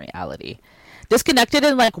disconnected from reality. Disconnected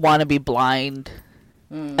and like want to be blind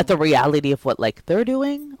at the reality of what like they're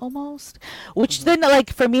doing almost. Which then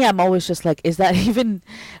like for me I'm always just like, is that even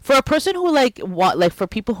for a person who like want like for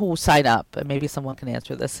people who sign up, and maybe someone can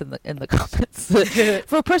answer this in the comments.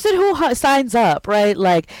 For a person who signs up, right?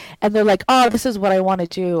 Like and they're like, "Oh, this is what I want to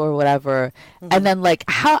do," or whatever. And then like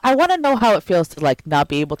how I want to know how it feels to like not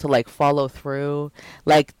be able to like follow through.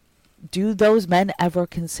 Like do those men ever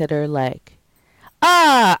consider like,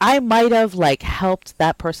 I might have like helped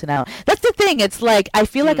that person out. That's the thing. It's like I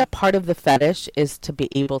feel like a part of the fetish is to be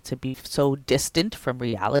able to be so distant from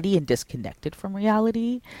reality and disconnected from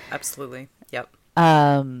reality. Absolutely. Yep.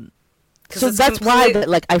 So that's why that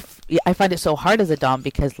like I find it so hard as a dom,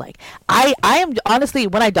 because like I am honestly,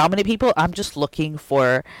 when I dominate people, I'm looking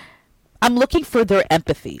for their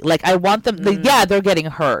empathy. Like I want them yeah, they're getting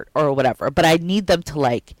hurt or whatever, but I need them to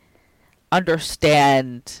like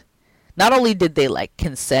understand not only did they like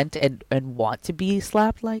consent and want to be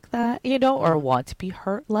slapped like that, you know, or want to be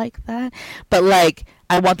hurt like that, but like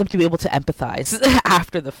I want them to be able to empathize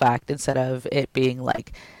after the fact instead of it being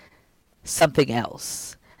like something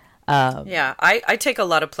else. Yeah, I take a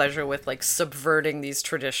lot of pleasure with like subverting these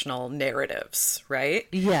traditional narratives, right?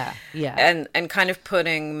 Yeah. And kind of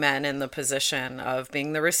putting men in the position of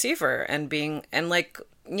being the receiver and being, and like,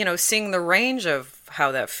 you know, seeing the range of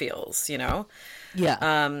how that feels, you know?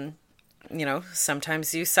 Yeah. You know,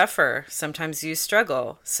 sometimes you suffer, sometimes you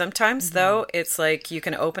struggle. Sometimes though, it's like you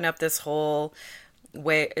can open up this whole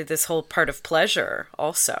part of pleasure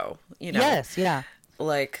also, you know. Yes, yeah.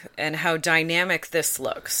 Like, and how dynamic this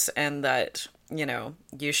looks, and that, you know,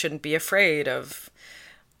 you shouldn't be afraid of,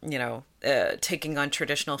 you know, taking on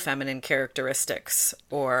traditional feminine characteristics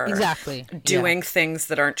or exactly doing things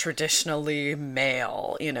that aren't traditionally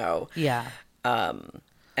male, you know. Yeah.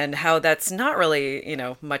 And how that's not really, you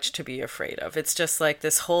know, much to be afraid of. It's just like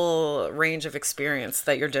this whole range of experience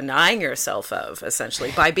that you're denying yourself of,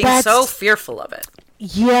 essentially, by being so fearful of it.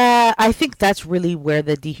 Yeah, I think that's really where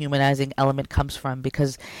the dehumanizing element comes from,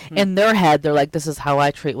 because in their head, they're like, this is how I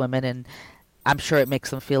treat women, and I'm sure it makes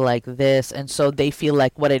them feel like this. And so they feel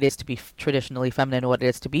like what it is to be traditionally feminine, what it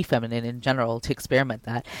is to be feminine in general, to experiment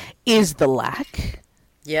that, is the lack.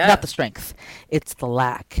 Yeah. Not the strength. It's the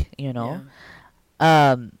lack, you know? Yeah.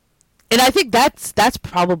 And I think that's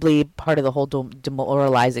probably part of the whole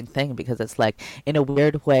demoralizing thing, because it's like, in a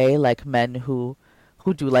weird way, like men who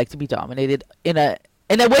do like to be dominated in a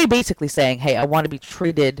way, basically saying, hey, I want to be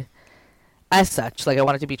treated as such, like I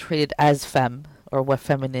want it to be treated as femme or what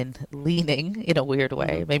feminine leaning in a weird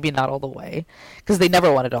way, maybe not all the way, because they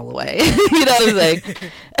never want it all the way. You know what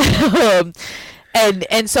I'm saying?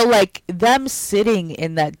 And so like them sitting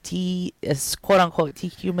in that quote unquote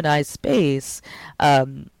dehumanized space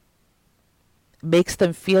makes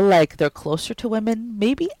them feel like they're closer to women.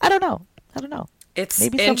 Maybe, I don't know. It's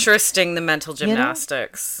maybe interesting, the mental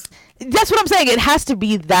gymnastics. You know? That's what I'm saying. It has to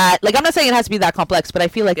be that. Like, I'm not saying it has to be that complex, but I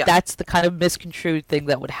feel like that's the kind of misconstrued thing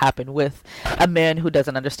that would happen with a man who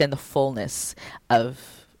doesn't understand the fullness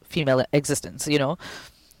of female existence, you know?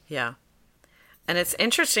 Yeah. And it's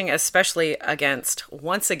interesting, especially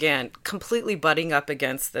once again, completely butting up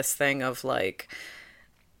against this thing of like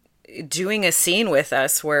doing a scene with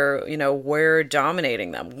us where, you know, we're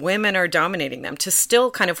dominating them. Women are dominating them, to still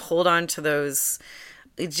kind of hold on to those,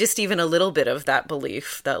 just even a little bit of that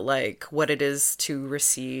belief that like what it is to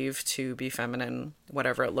receive, to be feminine,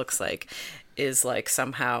 whatever it looks like, is like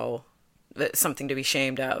somehow something to be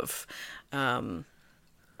ashamed of.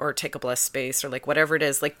 Or take up less space, or like whatever it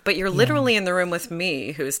is, like, but you're literally in the room with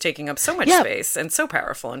me, who's taking up so much space and so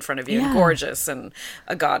powerful in front of you, and gorgeous and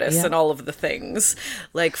a goddess and all of the things.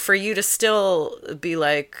 Like, for you to still be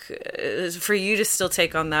like, for you to still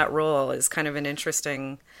take on that role is kind of an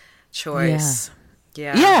interesting choice.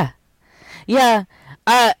 Yeah.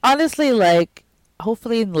 Honestly, like,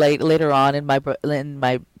 hopefully later on in my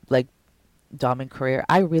like doming career,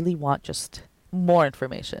 I really want just more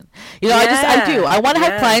information. You know, I do. I want to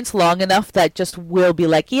have clients long enough that just will be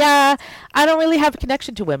like, yeah, I don't really have a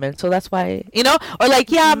connection to women, so that's why, you know, or like,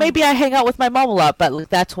 yeah, maybe I hang out with my mom a lot, but like,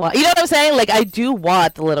 that's why, you know what I'm saying? Like, I do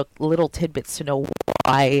want the little tidbits to know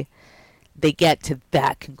why they get to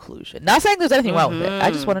that conclusion. Not saying there's anything wrong with it. I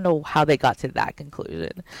just want to know how they got to that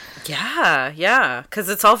conclusion. Yeah. Because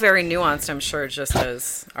it's all very nuanced, I'm sure, just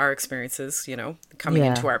as our experiences, you know, coming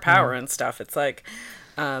into our power and stuff. It's like,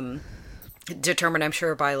 determined, I'm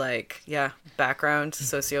sure, by like background,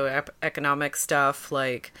 socioeconomic stuff,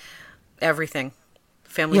 like everything,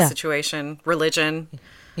 family situation, religion.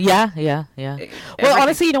 Well,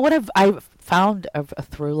 honestly, you know what I found a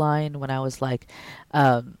through line when I was like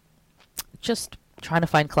just trying to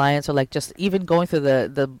find clients, or like just even going through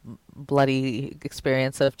the bloody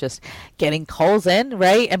experience of just getting calls in,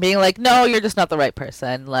 right? And being like, no, you're just not the right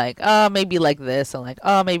person. Like, oh, maybe like this, and like,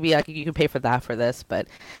 oh, maybe you can pay for that for this. But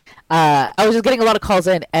I was just getting a lot of calls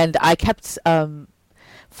in, and I kept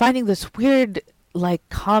finding this weird, like,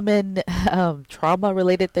 common trauma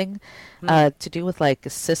related thing to do with like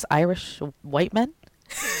cis Irish white men.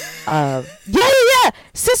 Yeah.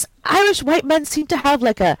 Cis Irish white men seem to have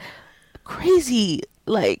like a crazy,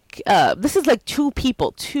 like, this is like two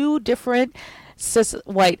different cis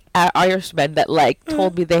white Irishmen that like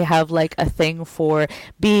told me they have like a thing for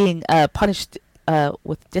being punished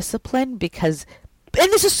with discipline because,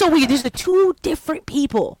 and this is so weird. These are two different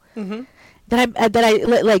people that I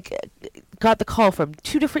like got the call from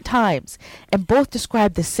two different times, and both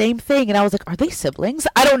described the same thing, and I was like, are they siblings?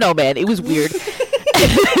 I don't know, man. It was weird.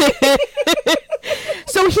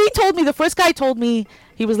 So he told me, the first guy told me,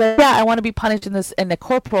 he was like, yeah, I want to be punished in this in a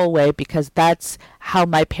corporal way because that's how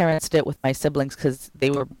my parents did it with my siblings, because they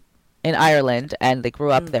were in Ireland and they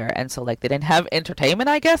grew up there, and so like they didn't have entertainment,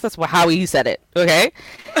 I guess. That's how he said it, okay?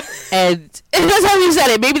 And that's how he said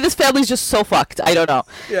it. Maybe this family's just so fucked. I don't know.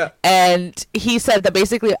 Yeah. And he said that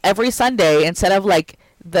basically every Sunday, instead of like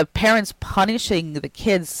the parents punishing the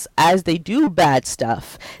kids as they do bad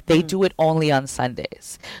stuff, they do it only on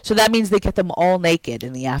Sundays. So that means they get them all naked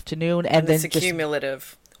in the afternoon, and then it's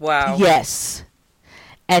cumulative. Wow. Yes.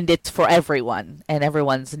 And it's for everyone, and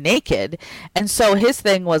everyone's naked. And so his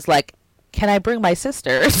thing was like, can I bring my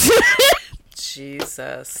sister?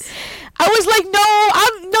 Jesus. I was like,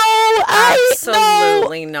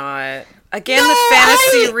 absolutely not. Again, the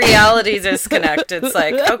fantasy reality disconnect. It's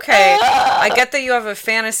like, okay, I get that you have a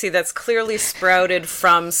fantasy that's clearly sprouted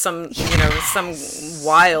from some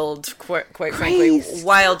wild, quite frankly,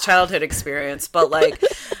 wild childhood experience. But like,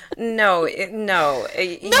 no. And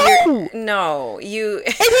he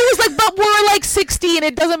was like, but we're like 60 and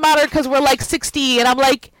it doesn't matter because we're like 60. And I'm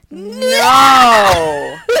like,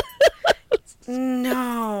 no.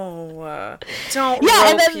 No, don't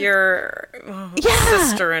rope your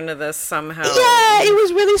sister into this somehow. Yeah, it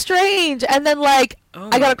was really strange. And then like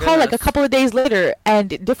I got a call like a couple of days later,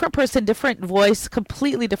 and different person, different voice,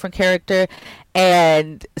 completely different character,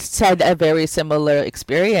 and said a very similar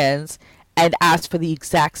experience and asked for the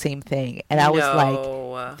exact same thing. And I was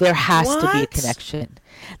like, there has to be a connection.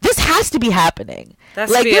 This has to be happening.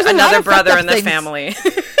 That's like, be another brother in the family.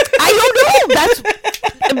 I don't know. That's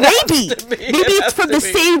maybe it's from the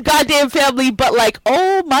same goddamn family, but like,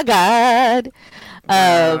 oh my god.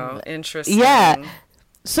 Wow, interesting. Yeah.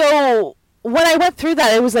 So when I went through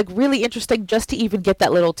that, it was like really interesting just to even get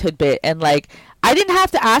that little tidbit, and like I didn't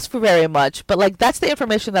have to ask for very much, but like that's the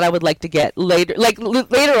information that I would like to get later, like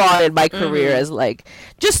later on in my career, as like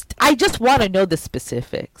I just want to know the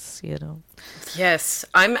specifics, you know. Yes,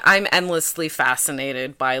 I'm endlessly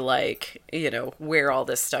fascinated by like, you know, where all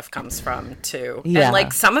this stuff comes from too. Yeah. And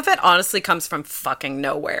like some of it honestly comes from fucking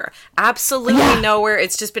nowhere. Absolutely nowhere.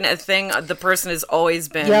 It's just been a thing the person has always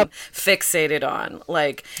been fixated on.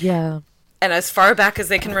 Like, and as far back as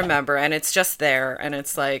they can remember, and it's just there, and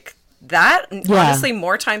it's like that honestly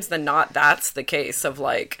more times than not that's the case of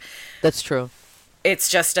like, that's true. It's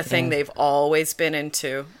just a thing they've always been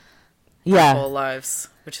into their whole lives.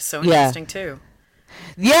 Which is so interesting too.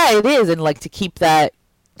 Yeah, it is. And like to keep that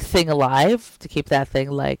thing alive, to keep that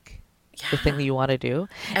thing like the thing that you want to do.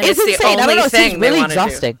 And it's the only thing they want to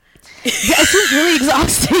do. Yeah, it seems really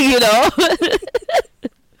exhausting, you know?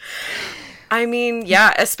 I mean,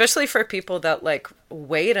 yeah, especially for people that like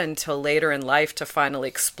wait until later in life to finally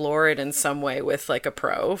explore it in some way with like a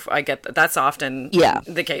pro. I get that that's often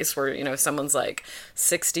the case where, you know, someone's like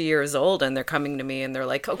 60 years old and they're coming to me and they're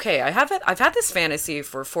like, okay, I've had this fantasy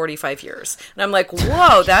for 45 years. And I'm like,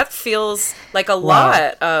 whoa, that feels like a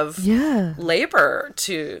lot of labor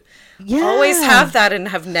to always have that and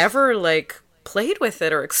have never like played with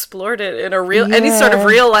it or explored it in a real, any sort of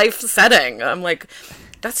real life setting. I'm like,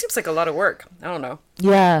 that seems like a lot of work. I don't know.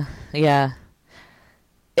 Yeah.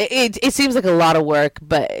 It seems like a lot of work,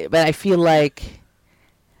 but I feel like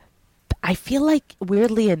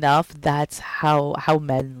weirdly enough, that's how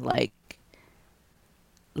men like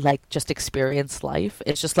just experience life.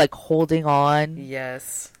 It's just like holding on.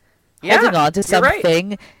 Yes. Holding on to something.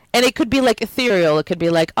 Right. And it could be like ethereal. It could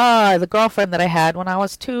be like, the girlfriend that I had when I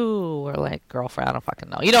was 2, or like girlfriend, I don't fucking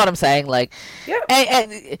know. You know what I'm saying? Like,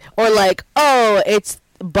 and or like, it's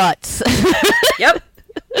butts. Yep.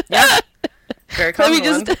 Very common.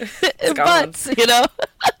 It's butts, you know?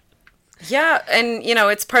 Yeah, and, you know,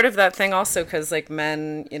 it's part of that thing also because, like,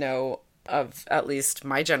 men, you know, of at least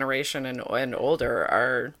my generation and older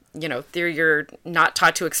are, you know, you're not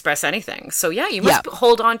taught to express anything. So yeah, you must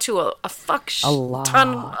hold on to a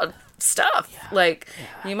ton of stuff. Yeah. Like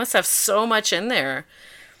you must have so much in there.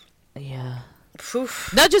 Yeah.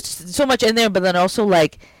 Oof. Not just so much in there, but then also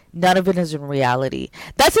like none of it is in reality.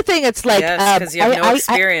 That's the thing. It's like because you have no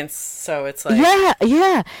experience, so it's like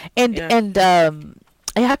and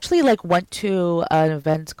I actually like went to an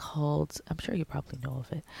event called, I'm sure you probably know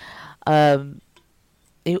of it.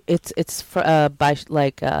 It's for by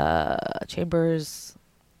like Chambers,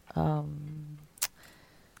 the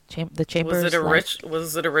Chambers.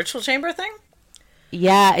 Was it a ritual chamber thing?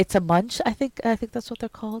 Yeah, it's a munch. I think that's what they're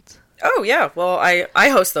called. Oh yeah, well I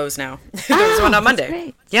host those now. There was one on Monday.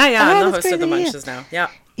 Great. Yeah, I'm the host of the munches now. Yeah.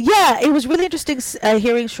 Yeah, it was really interesting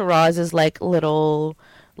hearing Shiraz's like little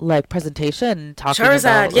like presentation talking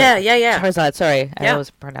Charizard, about Charizard, sorry. I always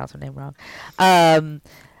pronounce her name wrong.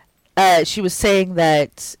 She was saying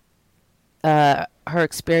that her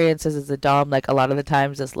experiences as a dom, like a lot of the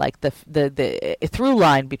times, is like the through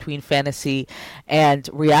line between fantasy and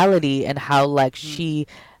reality, and how like she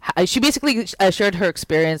basically shared her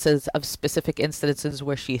experiences of specific instances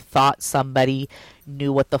where she thought somebody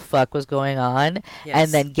knew what the fuck was going on,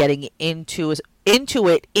 and then getting into it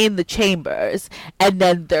in the chambers, and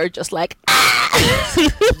then they're just like,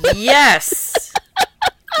 yes.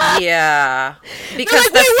 Yeah, because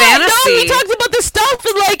like, the fantasy. No, we talked about this stuff,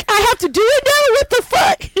 and like I have to do it now. What the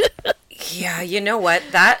fuck? Yeah, you know what?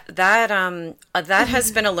 That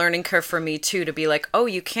has been a learning curve for me too. To be like, oh,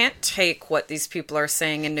 you can't take what these people are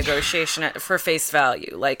saying in negotiation for face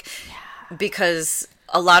value, like because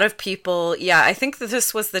a lot of people. Yeah, I think that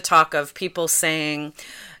this was the talk of people saying.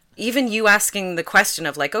 Even you asking the question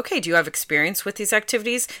of like, okay, do you have experience with these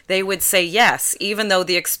activities? They would say yes, even though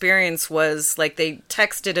the experience was like they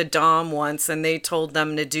texted a dom once and they told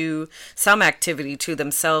them to do some activity to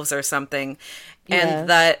themselves or something. And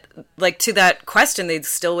that, like, to that question, they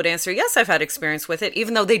still would answer, yes, I've had experience with it,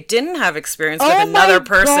 even though they didn't have experience with another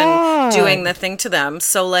person doing the thing to them.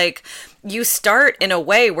 So, like, you start in a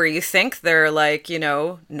way where you think they're, like, you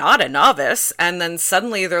know, not a novice, and then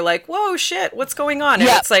suddenly they're like, whoa, shit, what's going on? And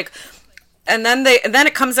it's like... And then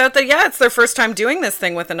it comes out that, it's their first time doing this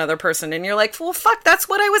thing with another person. And you're like, well, fuck, that's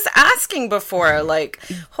what I was asking before. Like,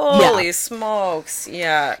 holy smokes.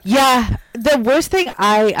 Yeah. Yeah. The worst thing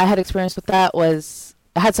I had experience with that was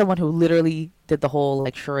I had someone who literally did the whole,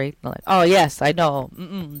 like, charade. Like, oh, yes, I know.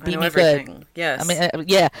 I know everything. Good. Yes. I mean,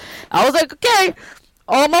 yeah. I was like, okay,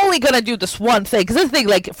 I'm only going to do this one thing. Because the thing,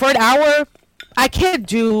 like, for an hour, I can't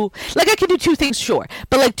do... Like, I can do two things, sure.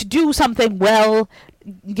 But, like, to do something well...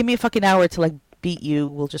 Give me a fucking hour to like beat you.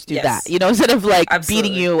 We'll just do that, you know, instead of like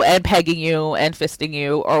beating you and pegging you and fisting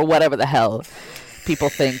you or whatever the hell people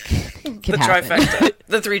think can happen. The trifecta,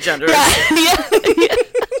 the three genders.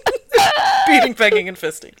 Beating, pegging, and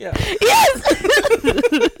fisting. Yeah. Yes.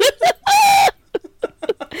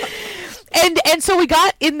 And so we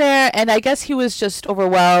got in there, and I guess he was just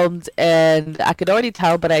overwhelmed, and I could already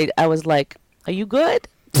tell. But I was like, "Are you good?"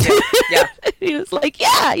 Yeah. He was like,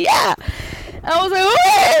 "Yeah." I was like,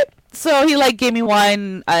 okay. So he like gave me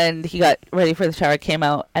wine and he got ready for the shower, came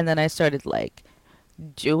out, and then I started like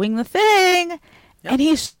doing the thing, and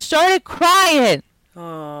he started crying.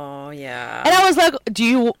 Oh yeah. And I was like, do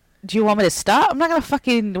you want me to stop? I'm not gonna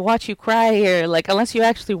fucking watch you cry here, like unless you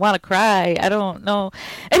actually want to cry. I don't know.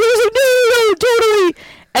 And he was like, no, totally.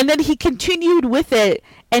 And then he continued with it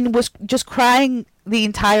and was just crying the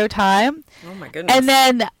entire time. Oh my goodness. And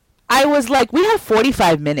then I was like, we have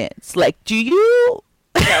 45 minutes. Like, do you...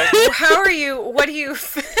 How are you? What do you...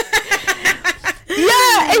 Yeah,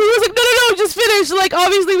 and he was like, no, just finish. Like,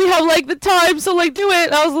 obviously we have, like, the time, so, like, do it.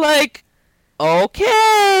 And I was like,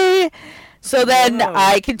 okay. So then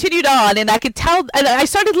I continued on, and I could tell... And I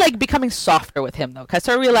started, like, becoming softer with him, though. Because I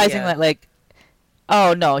started realizing that, like,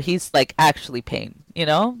 oh, no, he's, like, actually pain, you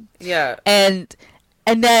know? Yeah. And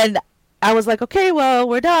then... I was like, okay, well,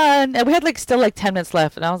 we're done. And we had, like, still, like, 10 minutes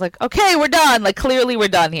left. And I was like, okay, we're done. Like, clearly we're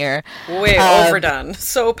done here. Way overdone.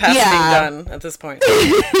 So past being done at this point.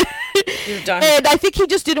 You're done. And I think he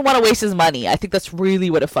just didn't want to waste his money. I think that's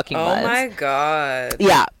really what it fucking was. Oh, my God.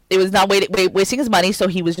 Yeah. It was not wasting his money, so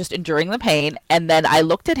he was just enduring the pain. And then I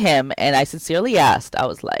looked at him, and I sincerely asked, I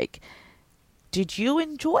was like, did you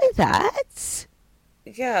enjoy that?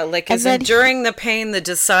 Yeah, like, is enduring the pain the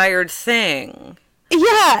desired thing?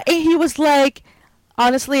 Yeah, and he was like,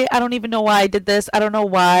 honestly, I don't even know why I did this. I don't know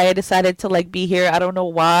why I decided to, like, be here. I don't know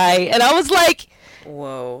why. And I was like...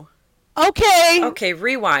 Whoa. Okay. Okay,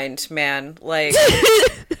 rewind, man. Like...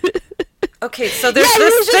 Okay, so there's Yeah, he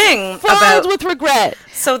was this just thing filled about with regret.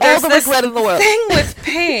 so All there's the this regret in the world. thing with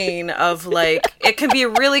pain of like it can be a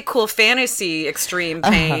really cool fantasy extreme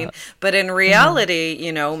pain, but in reality,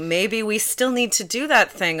 you know, maybe we still need to do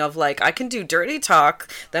that thing of like I can do dirty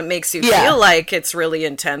talk that makes you Yeah. feel like it's really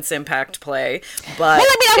intense impact play, but Well,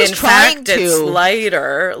 I mean, I was in trying fact it's to.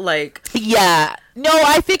 lighter. Like Yeah. No,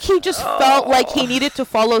 I think he just felt like he needed to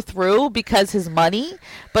follow through because his money,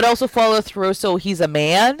 but also follow through so he's a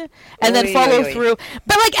man, and then Oy, follow oy, oy. through.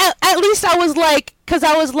 But like at least I was like, because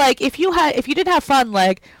I was like, if you didn't have fun,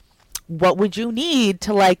 like, what would you need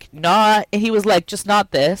to like not? And he was like, just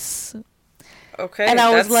not this. Okay, And I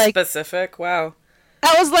was that's like- specific. Wow.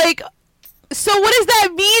 I was like, so what does that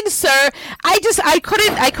mean, sir? I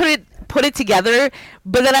couldn't put it together,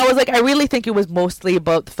 but then I was like, I really think it was mostly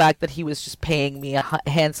about the fact that he was just paying me a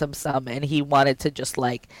handsome sum, and he wanted to just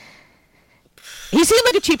like, he seemed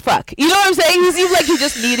like a cheap fuck. You know what I'm saying? He seemed like he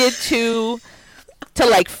just needed to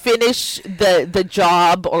like finish the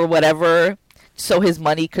job or whatever, so his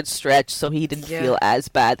money could stretch, so he didn't Yeah. feel as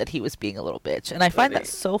bad that he was being a little bitch. And I find that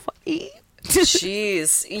so funny.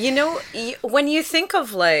 Jeez. You know, when you think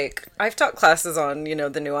of like, I've taught classes on, you know,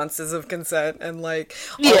 the nuances of consent and like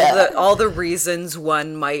Yeah. all the reasons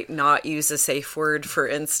one might not use a safe word, for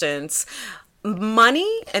instance.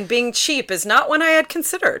 Money and being cheap is not one I had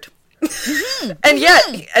considered. and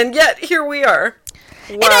yet here we are.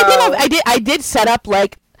 Wow. And I did set up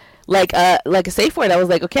like a safe word. I was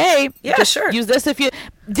like, okay, Yeah, just sure. use this if you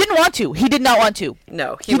didn't want to. He did not want to.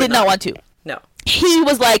 No, He would did not want to. No. He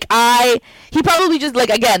was like, he probably just like,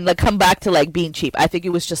 again, like come back to like being cheap. I think it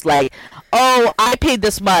was just like, oh, I paid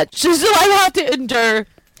this much, so I have to endure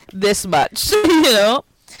this much, you know?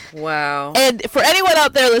 Wow. And for anyone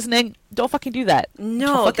out there listening, don't fucking do that. No,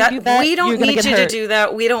 Don't fucking do that. we don't You're gonna need get you to hurt. do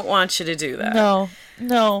that. We don't want you to do that. No.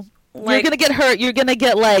 You're Like- gonna get hurt. You're gonna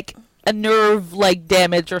get like a nerve like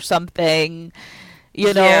damage or something.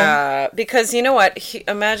 You know? Yeah, because you know what?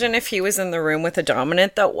 Imagine if he was in the room with a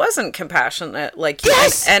dominant that wasn't compassionate, like you,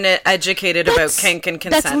 Yes! and educated about That's- kink and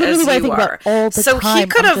that's consent literally as what I you think are. about all the So he time.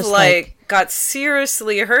 could I'm have just like got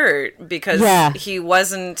seriously hurt because Yeah. he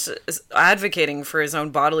wasn't advocating for his own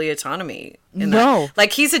bodily autonomy. No.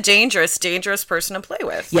 Like he's a dangerous person to play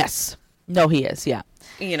with. Yes. No, he is. Yeah.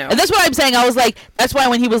 You know. And that's what I'm saying. I was like, that's why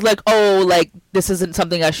when he was like, oh, like, this isn't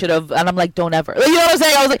something I should have, and I'm like, don't ever. Like, you know what I'm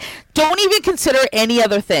saying? I was like, don't even consider any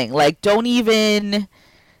other thing. Like, don't even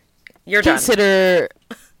You're done. consider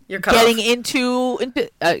You're cut getting off. into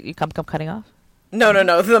you come cutting off? No.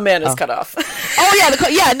 The man is cut off. Oh,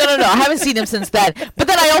 yeah, no. I haven't seen him since then. But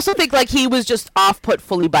then I also think, like, he was just off-put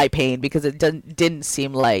fully by pain because it didn't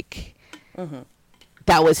seem like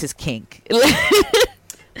that was his kink.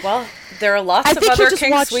 Well, there are lots I of think you other just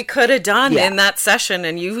kinks watched- we could have done Yeah. in that session,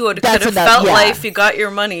 and you could That's have enough, felt yeah. life you got your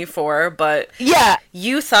money for, but Yeah.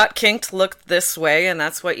 you thought kinked looked this way, and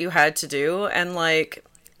that's what you had to do, and like,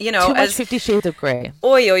 you know, Too much as 50 Shades of Grey.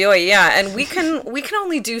 oi, yeah, and we can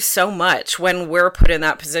only do so much when we're put in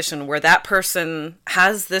that position where that person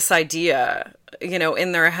has this idea, you know,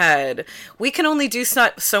 in their head. We can only do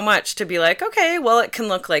so much to be like, okay, well, it can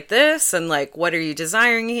look like this, and like, what are you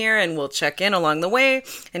desiring here? And we'll check in along the way,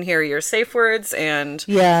 and here are your safe words, and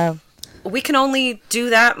Yeah. we can only do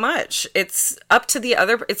that much. It's up to the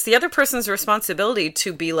other person's responsibility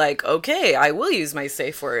to be like, okay, I will use my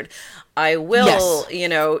safe word. I will, Yes. you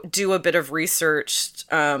know, do a bit of research,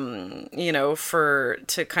 you know,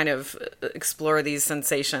 to kind of explore these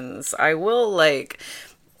sensations. I will like,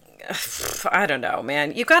 I don't know,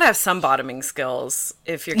 man. You gotta have some bottoming skills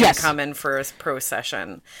if you're gonna Yes. come in for a pro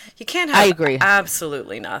session. You can't I have agree.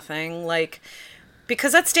 absolutely nothing, like,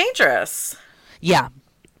 because that's dangerous. Yeah.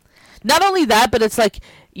 Not only that, but it's like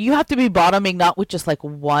you have to be bottoming not with just like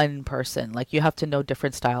one person. Like you have to know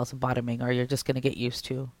different styles of bottoming, or you're just gonna get used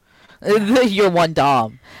to your one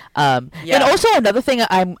dom. And Yeah. also another thing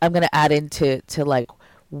I'm gonna add into like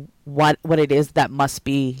what it is that must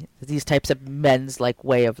be these types of men's like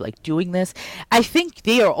way of like doing this. I think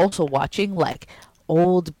they are also watching like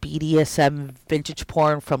old BDSM vintage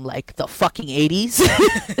porn from like the fucking 80s.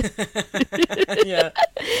 Yeah.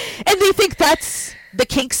 And they think that's the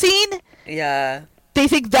kink scene. Yeah. They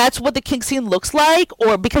think that's what the kink scene looks like,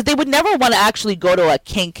 or because they would never want to actually go to a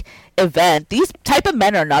kink event. These type of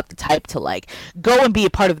men are not the type to like go and be a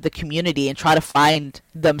part of the community and try to find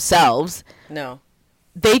themselves. No.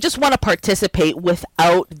 They just want to participate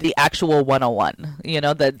without the actual 101. You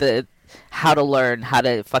know, the how to learn, how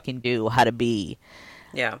to fucking do, how to be.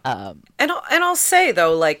 Yeah. And I'll say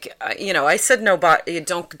though, like, I said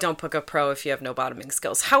don't book a pro if you have no bottoming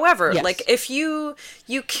skills. However, Yes. like if you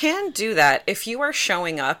can do that if you are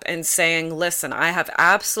showing up and saying, listen, I have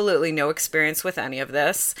absolutely no experience with any of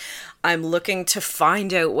this. I'm looking to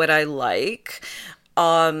find out what I like.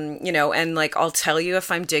 And like, I'll tell you if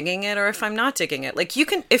I'm digging it or if I'm not digging it. Like,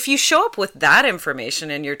 if you show up with that information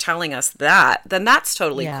and you're telling us that, then that's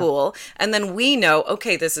totally cool. And then we know,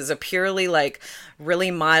 okay, this is a purely like really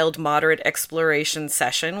mild, moderate exploration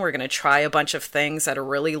session. We're going to try a bunch of things at a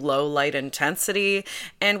really low light intensity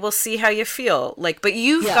and we'll see how you feel. Like, but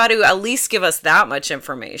you've got to at least give us that much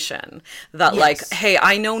information that like, hey,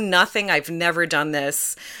 I know nothing. I've never done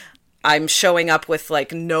this. I'm showing up with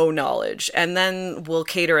like no knowledge, and then we'll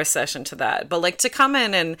cater a session to that. But like to come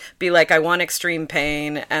in and be like, I want extreme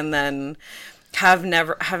pain, and then having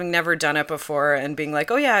never done it before and being like,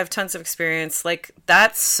 oh yeah, I have tons of experience. Like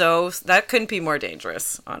that couldn't be more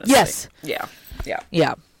dangerous, honestly. Yes.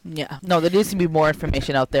 Yeah. No, there needs to be more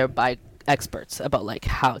information out there by experts about like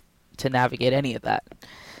how to navigate any of that.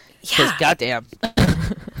 Because goddamn.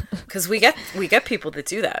 Because we get people that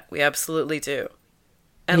do that. We absolutely do.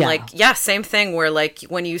 And same thing where like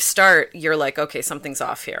when you start, you're like, okay, something's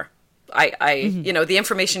off here. The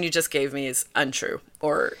information you just gave me is untrue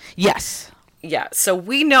or yes. Yeah. So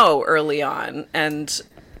we know early on, and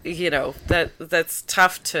that's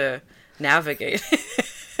tough to navigate.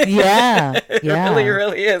 Yeah. It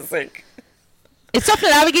really is. Like, it's tough to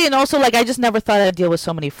navigate, and also like I just never thought I'd deal with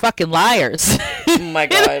so many fucking liars. Oh my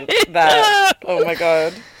god. Oh my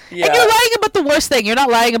god. Yeah. And you're lying about the worst thing. You're not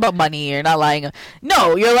lying about money. You're not lying.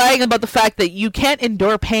 No, you're lying about the fact that you can't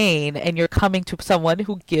endure pain and you're coming to someone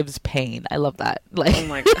who gives pain. I love that. Like, oh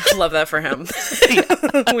my God. I love that for him.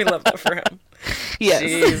 We love that for him. Yes.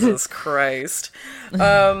 Jesus Christ.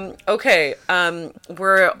 Okay.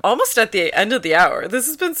 We're almost at the end of the hour. This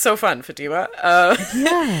has been so fun, Fatima.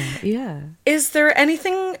 Yeah. Is there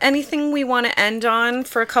anything we want to end on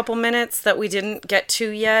for a couple minutes that we didn't get to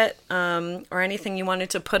yet? Or anything you wanted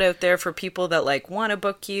to put out there for people that like want to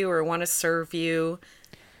book you or want to serve you?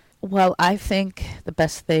 Well, I think the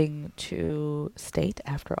best thing to state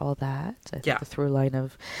after all that, I think the through line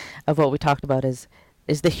of what we talked about is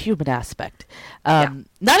the human aspect.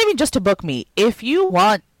 Not even just to book me. If you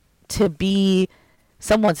want to be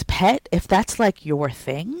someone's pet, if that's like your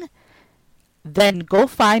thing, then go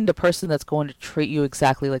find a person that's going to treat you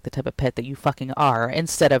exactly like the type of pet that you fucking are,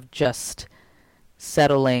 instead of just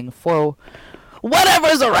settling for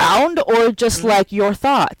whatever's around or just like your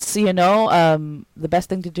thoughts, the best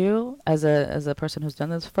thing to do as a person who's done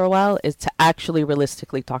this for a while is to actually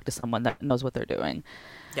realistically talk to someone that knows what they're doing.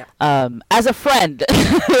 As a friend.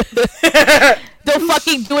 Don't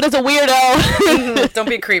fucking do it as a weirdo. Don't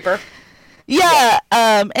be a creeper.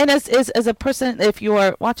 And as a person, if you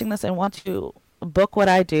are watching this and want to book what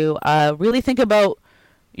I do, really think about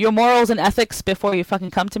your morals and ethics before you fucking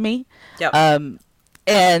come to me.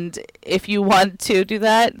 And if you want to do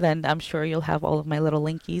that, then I'm sure you'll have all of my little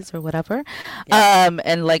linkies or whatever,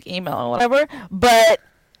 and like email or whatever. But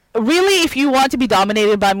really, if you want to be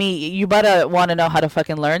dominated by me, you better want to know how to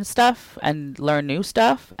fucking learn stuff and learn new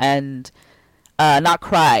stuff and not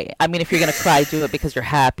cry. I mean, if you're going to cry, do it because you're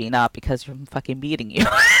happy, not because you're fucking beating you.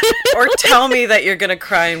 Or tell me that you're going to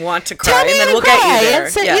cry and want to cry, and then we'll get you there.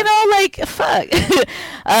 And say, like, fuck. So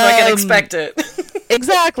I can expect it.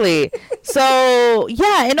 Exactly. So,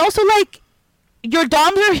 and also, like, your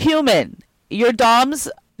doms are human. Your doms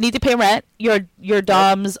need to pay rent. Your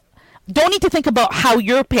doms don't need to think about how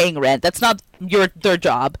you're paying rent. That's not their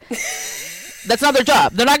job. That's not their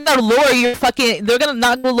job. They're not gonna lower your fucking. They're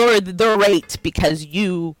not gonna lower their rate because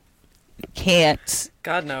you can't.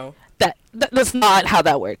 God no. That's not how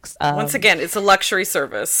that works. Once again, it's a luxury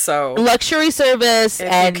service. So luxury service, if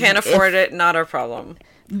you can't afford it, not our problem.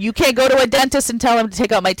 You can't go to a dentist and tell him to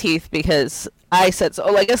take out my teeth because I said so.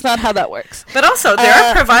 Like, it's not how that works. But also, there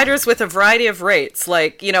are providers with a variety of rates.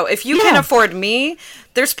 Like, if you can't afford me,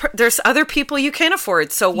 there's other people you can't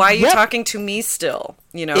afford. So why are you talking to me still?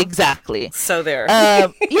 Exactly. So there.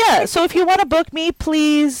 So if you want to book me,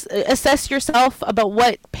 please assess yourself about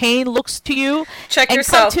what pain looks to you. Check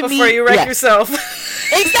yourself before you wreck yourself.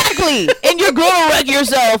 Exactly. And you're going to wreck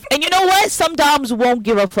yourself. And you know what? Some doms won't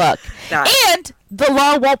give a fuck. And the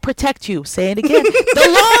law won't protect you. Say it again. The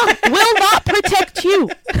law will not protect you.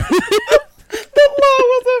 The law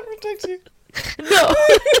will not protect you. No.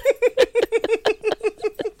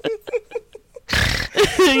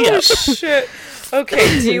 Oh, shit.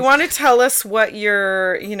 Okay, do you want to tell us what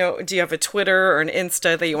your, do you have a Twitter or an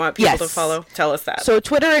Insta that you want people to follow? Tell us that. So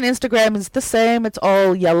Twitter and Instagram is the same. It's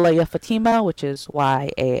all Yalla Ya Fatima, which is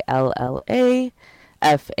Yalla.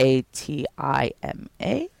 Fatima,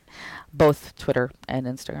 both Twitter and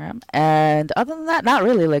Instagram. And other than that, not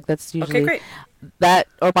really. Like that's usually Okay, great. that,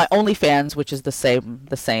 or my OnlyFans, which is the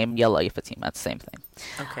same Yellow Fatima. It's the same thing.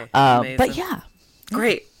 Okay, But amazing. yeah.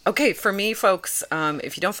 Great. Okay, for me, folks,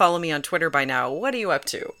 if you don't follow me on Twitter by now, what are you up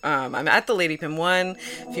to? I'm at the Lady Pim 1.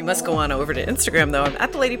 If you must go on over to Instagram, though, I'm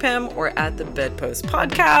at the Lady Pim or at the Bedpost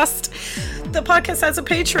Podcast. The podcast has a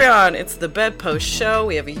Patreon. It's the Bedpost Show.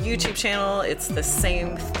 We have a YouTube channel. It's the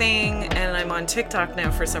same thing. And I'm on TikTok now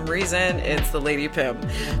for some reason. It's the Lady Pim.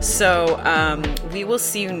 So we will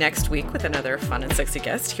see you next week with another fun and sexy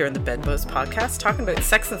guest here on the Bedpost Podcast talking about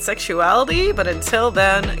sex and sexuality. But until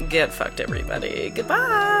then, get fucked, everybody.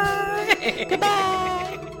 Goodbye. Goodbye.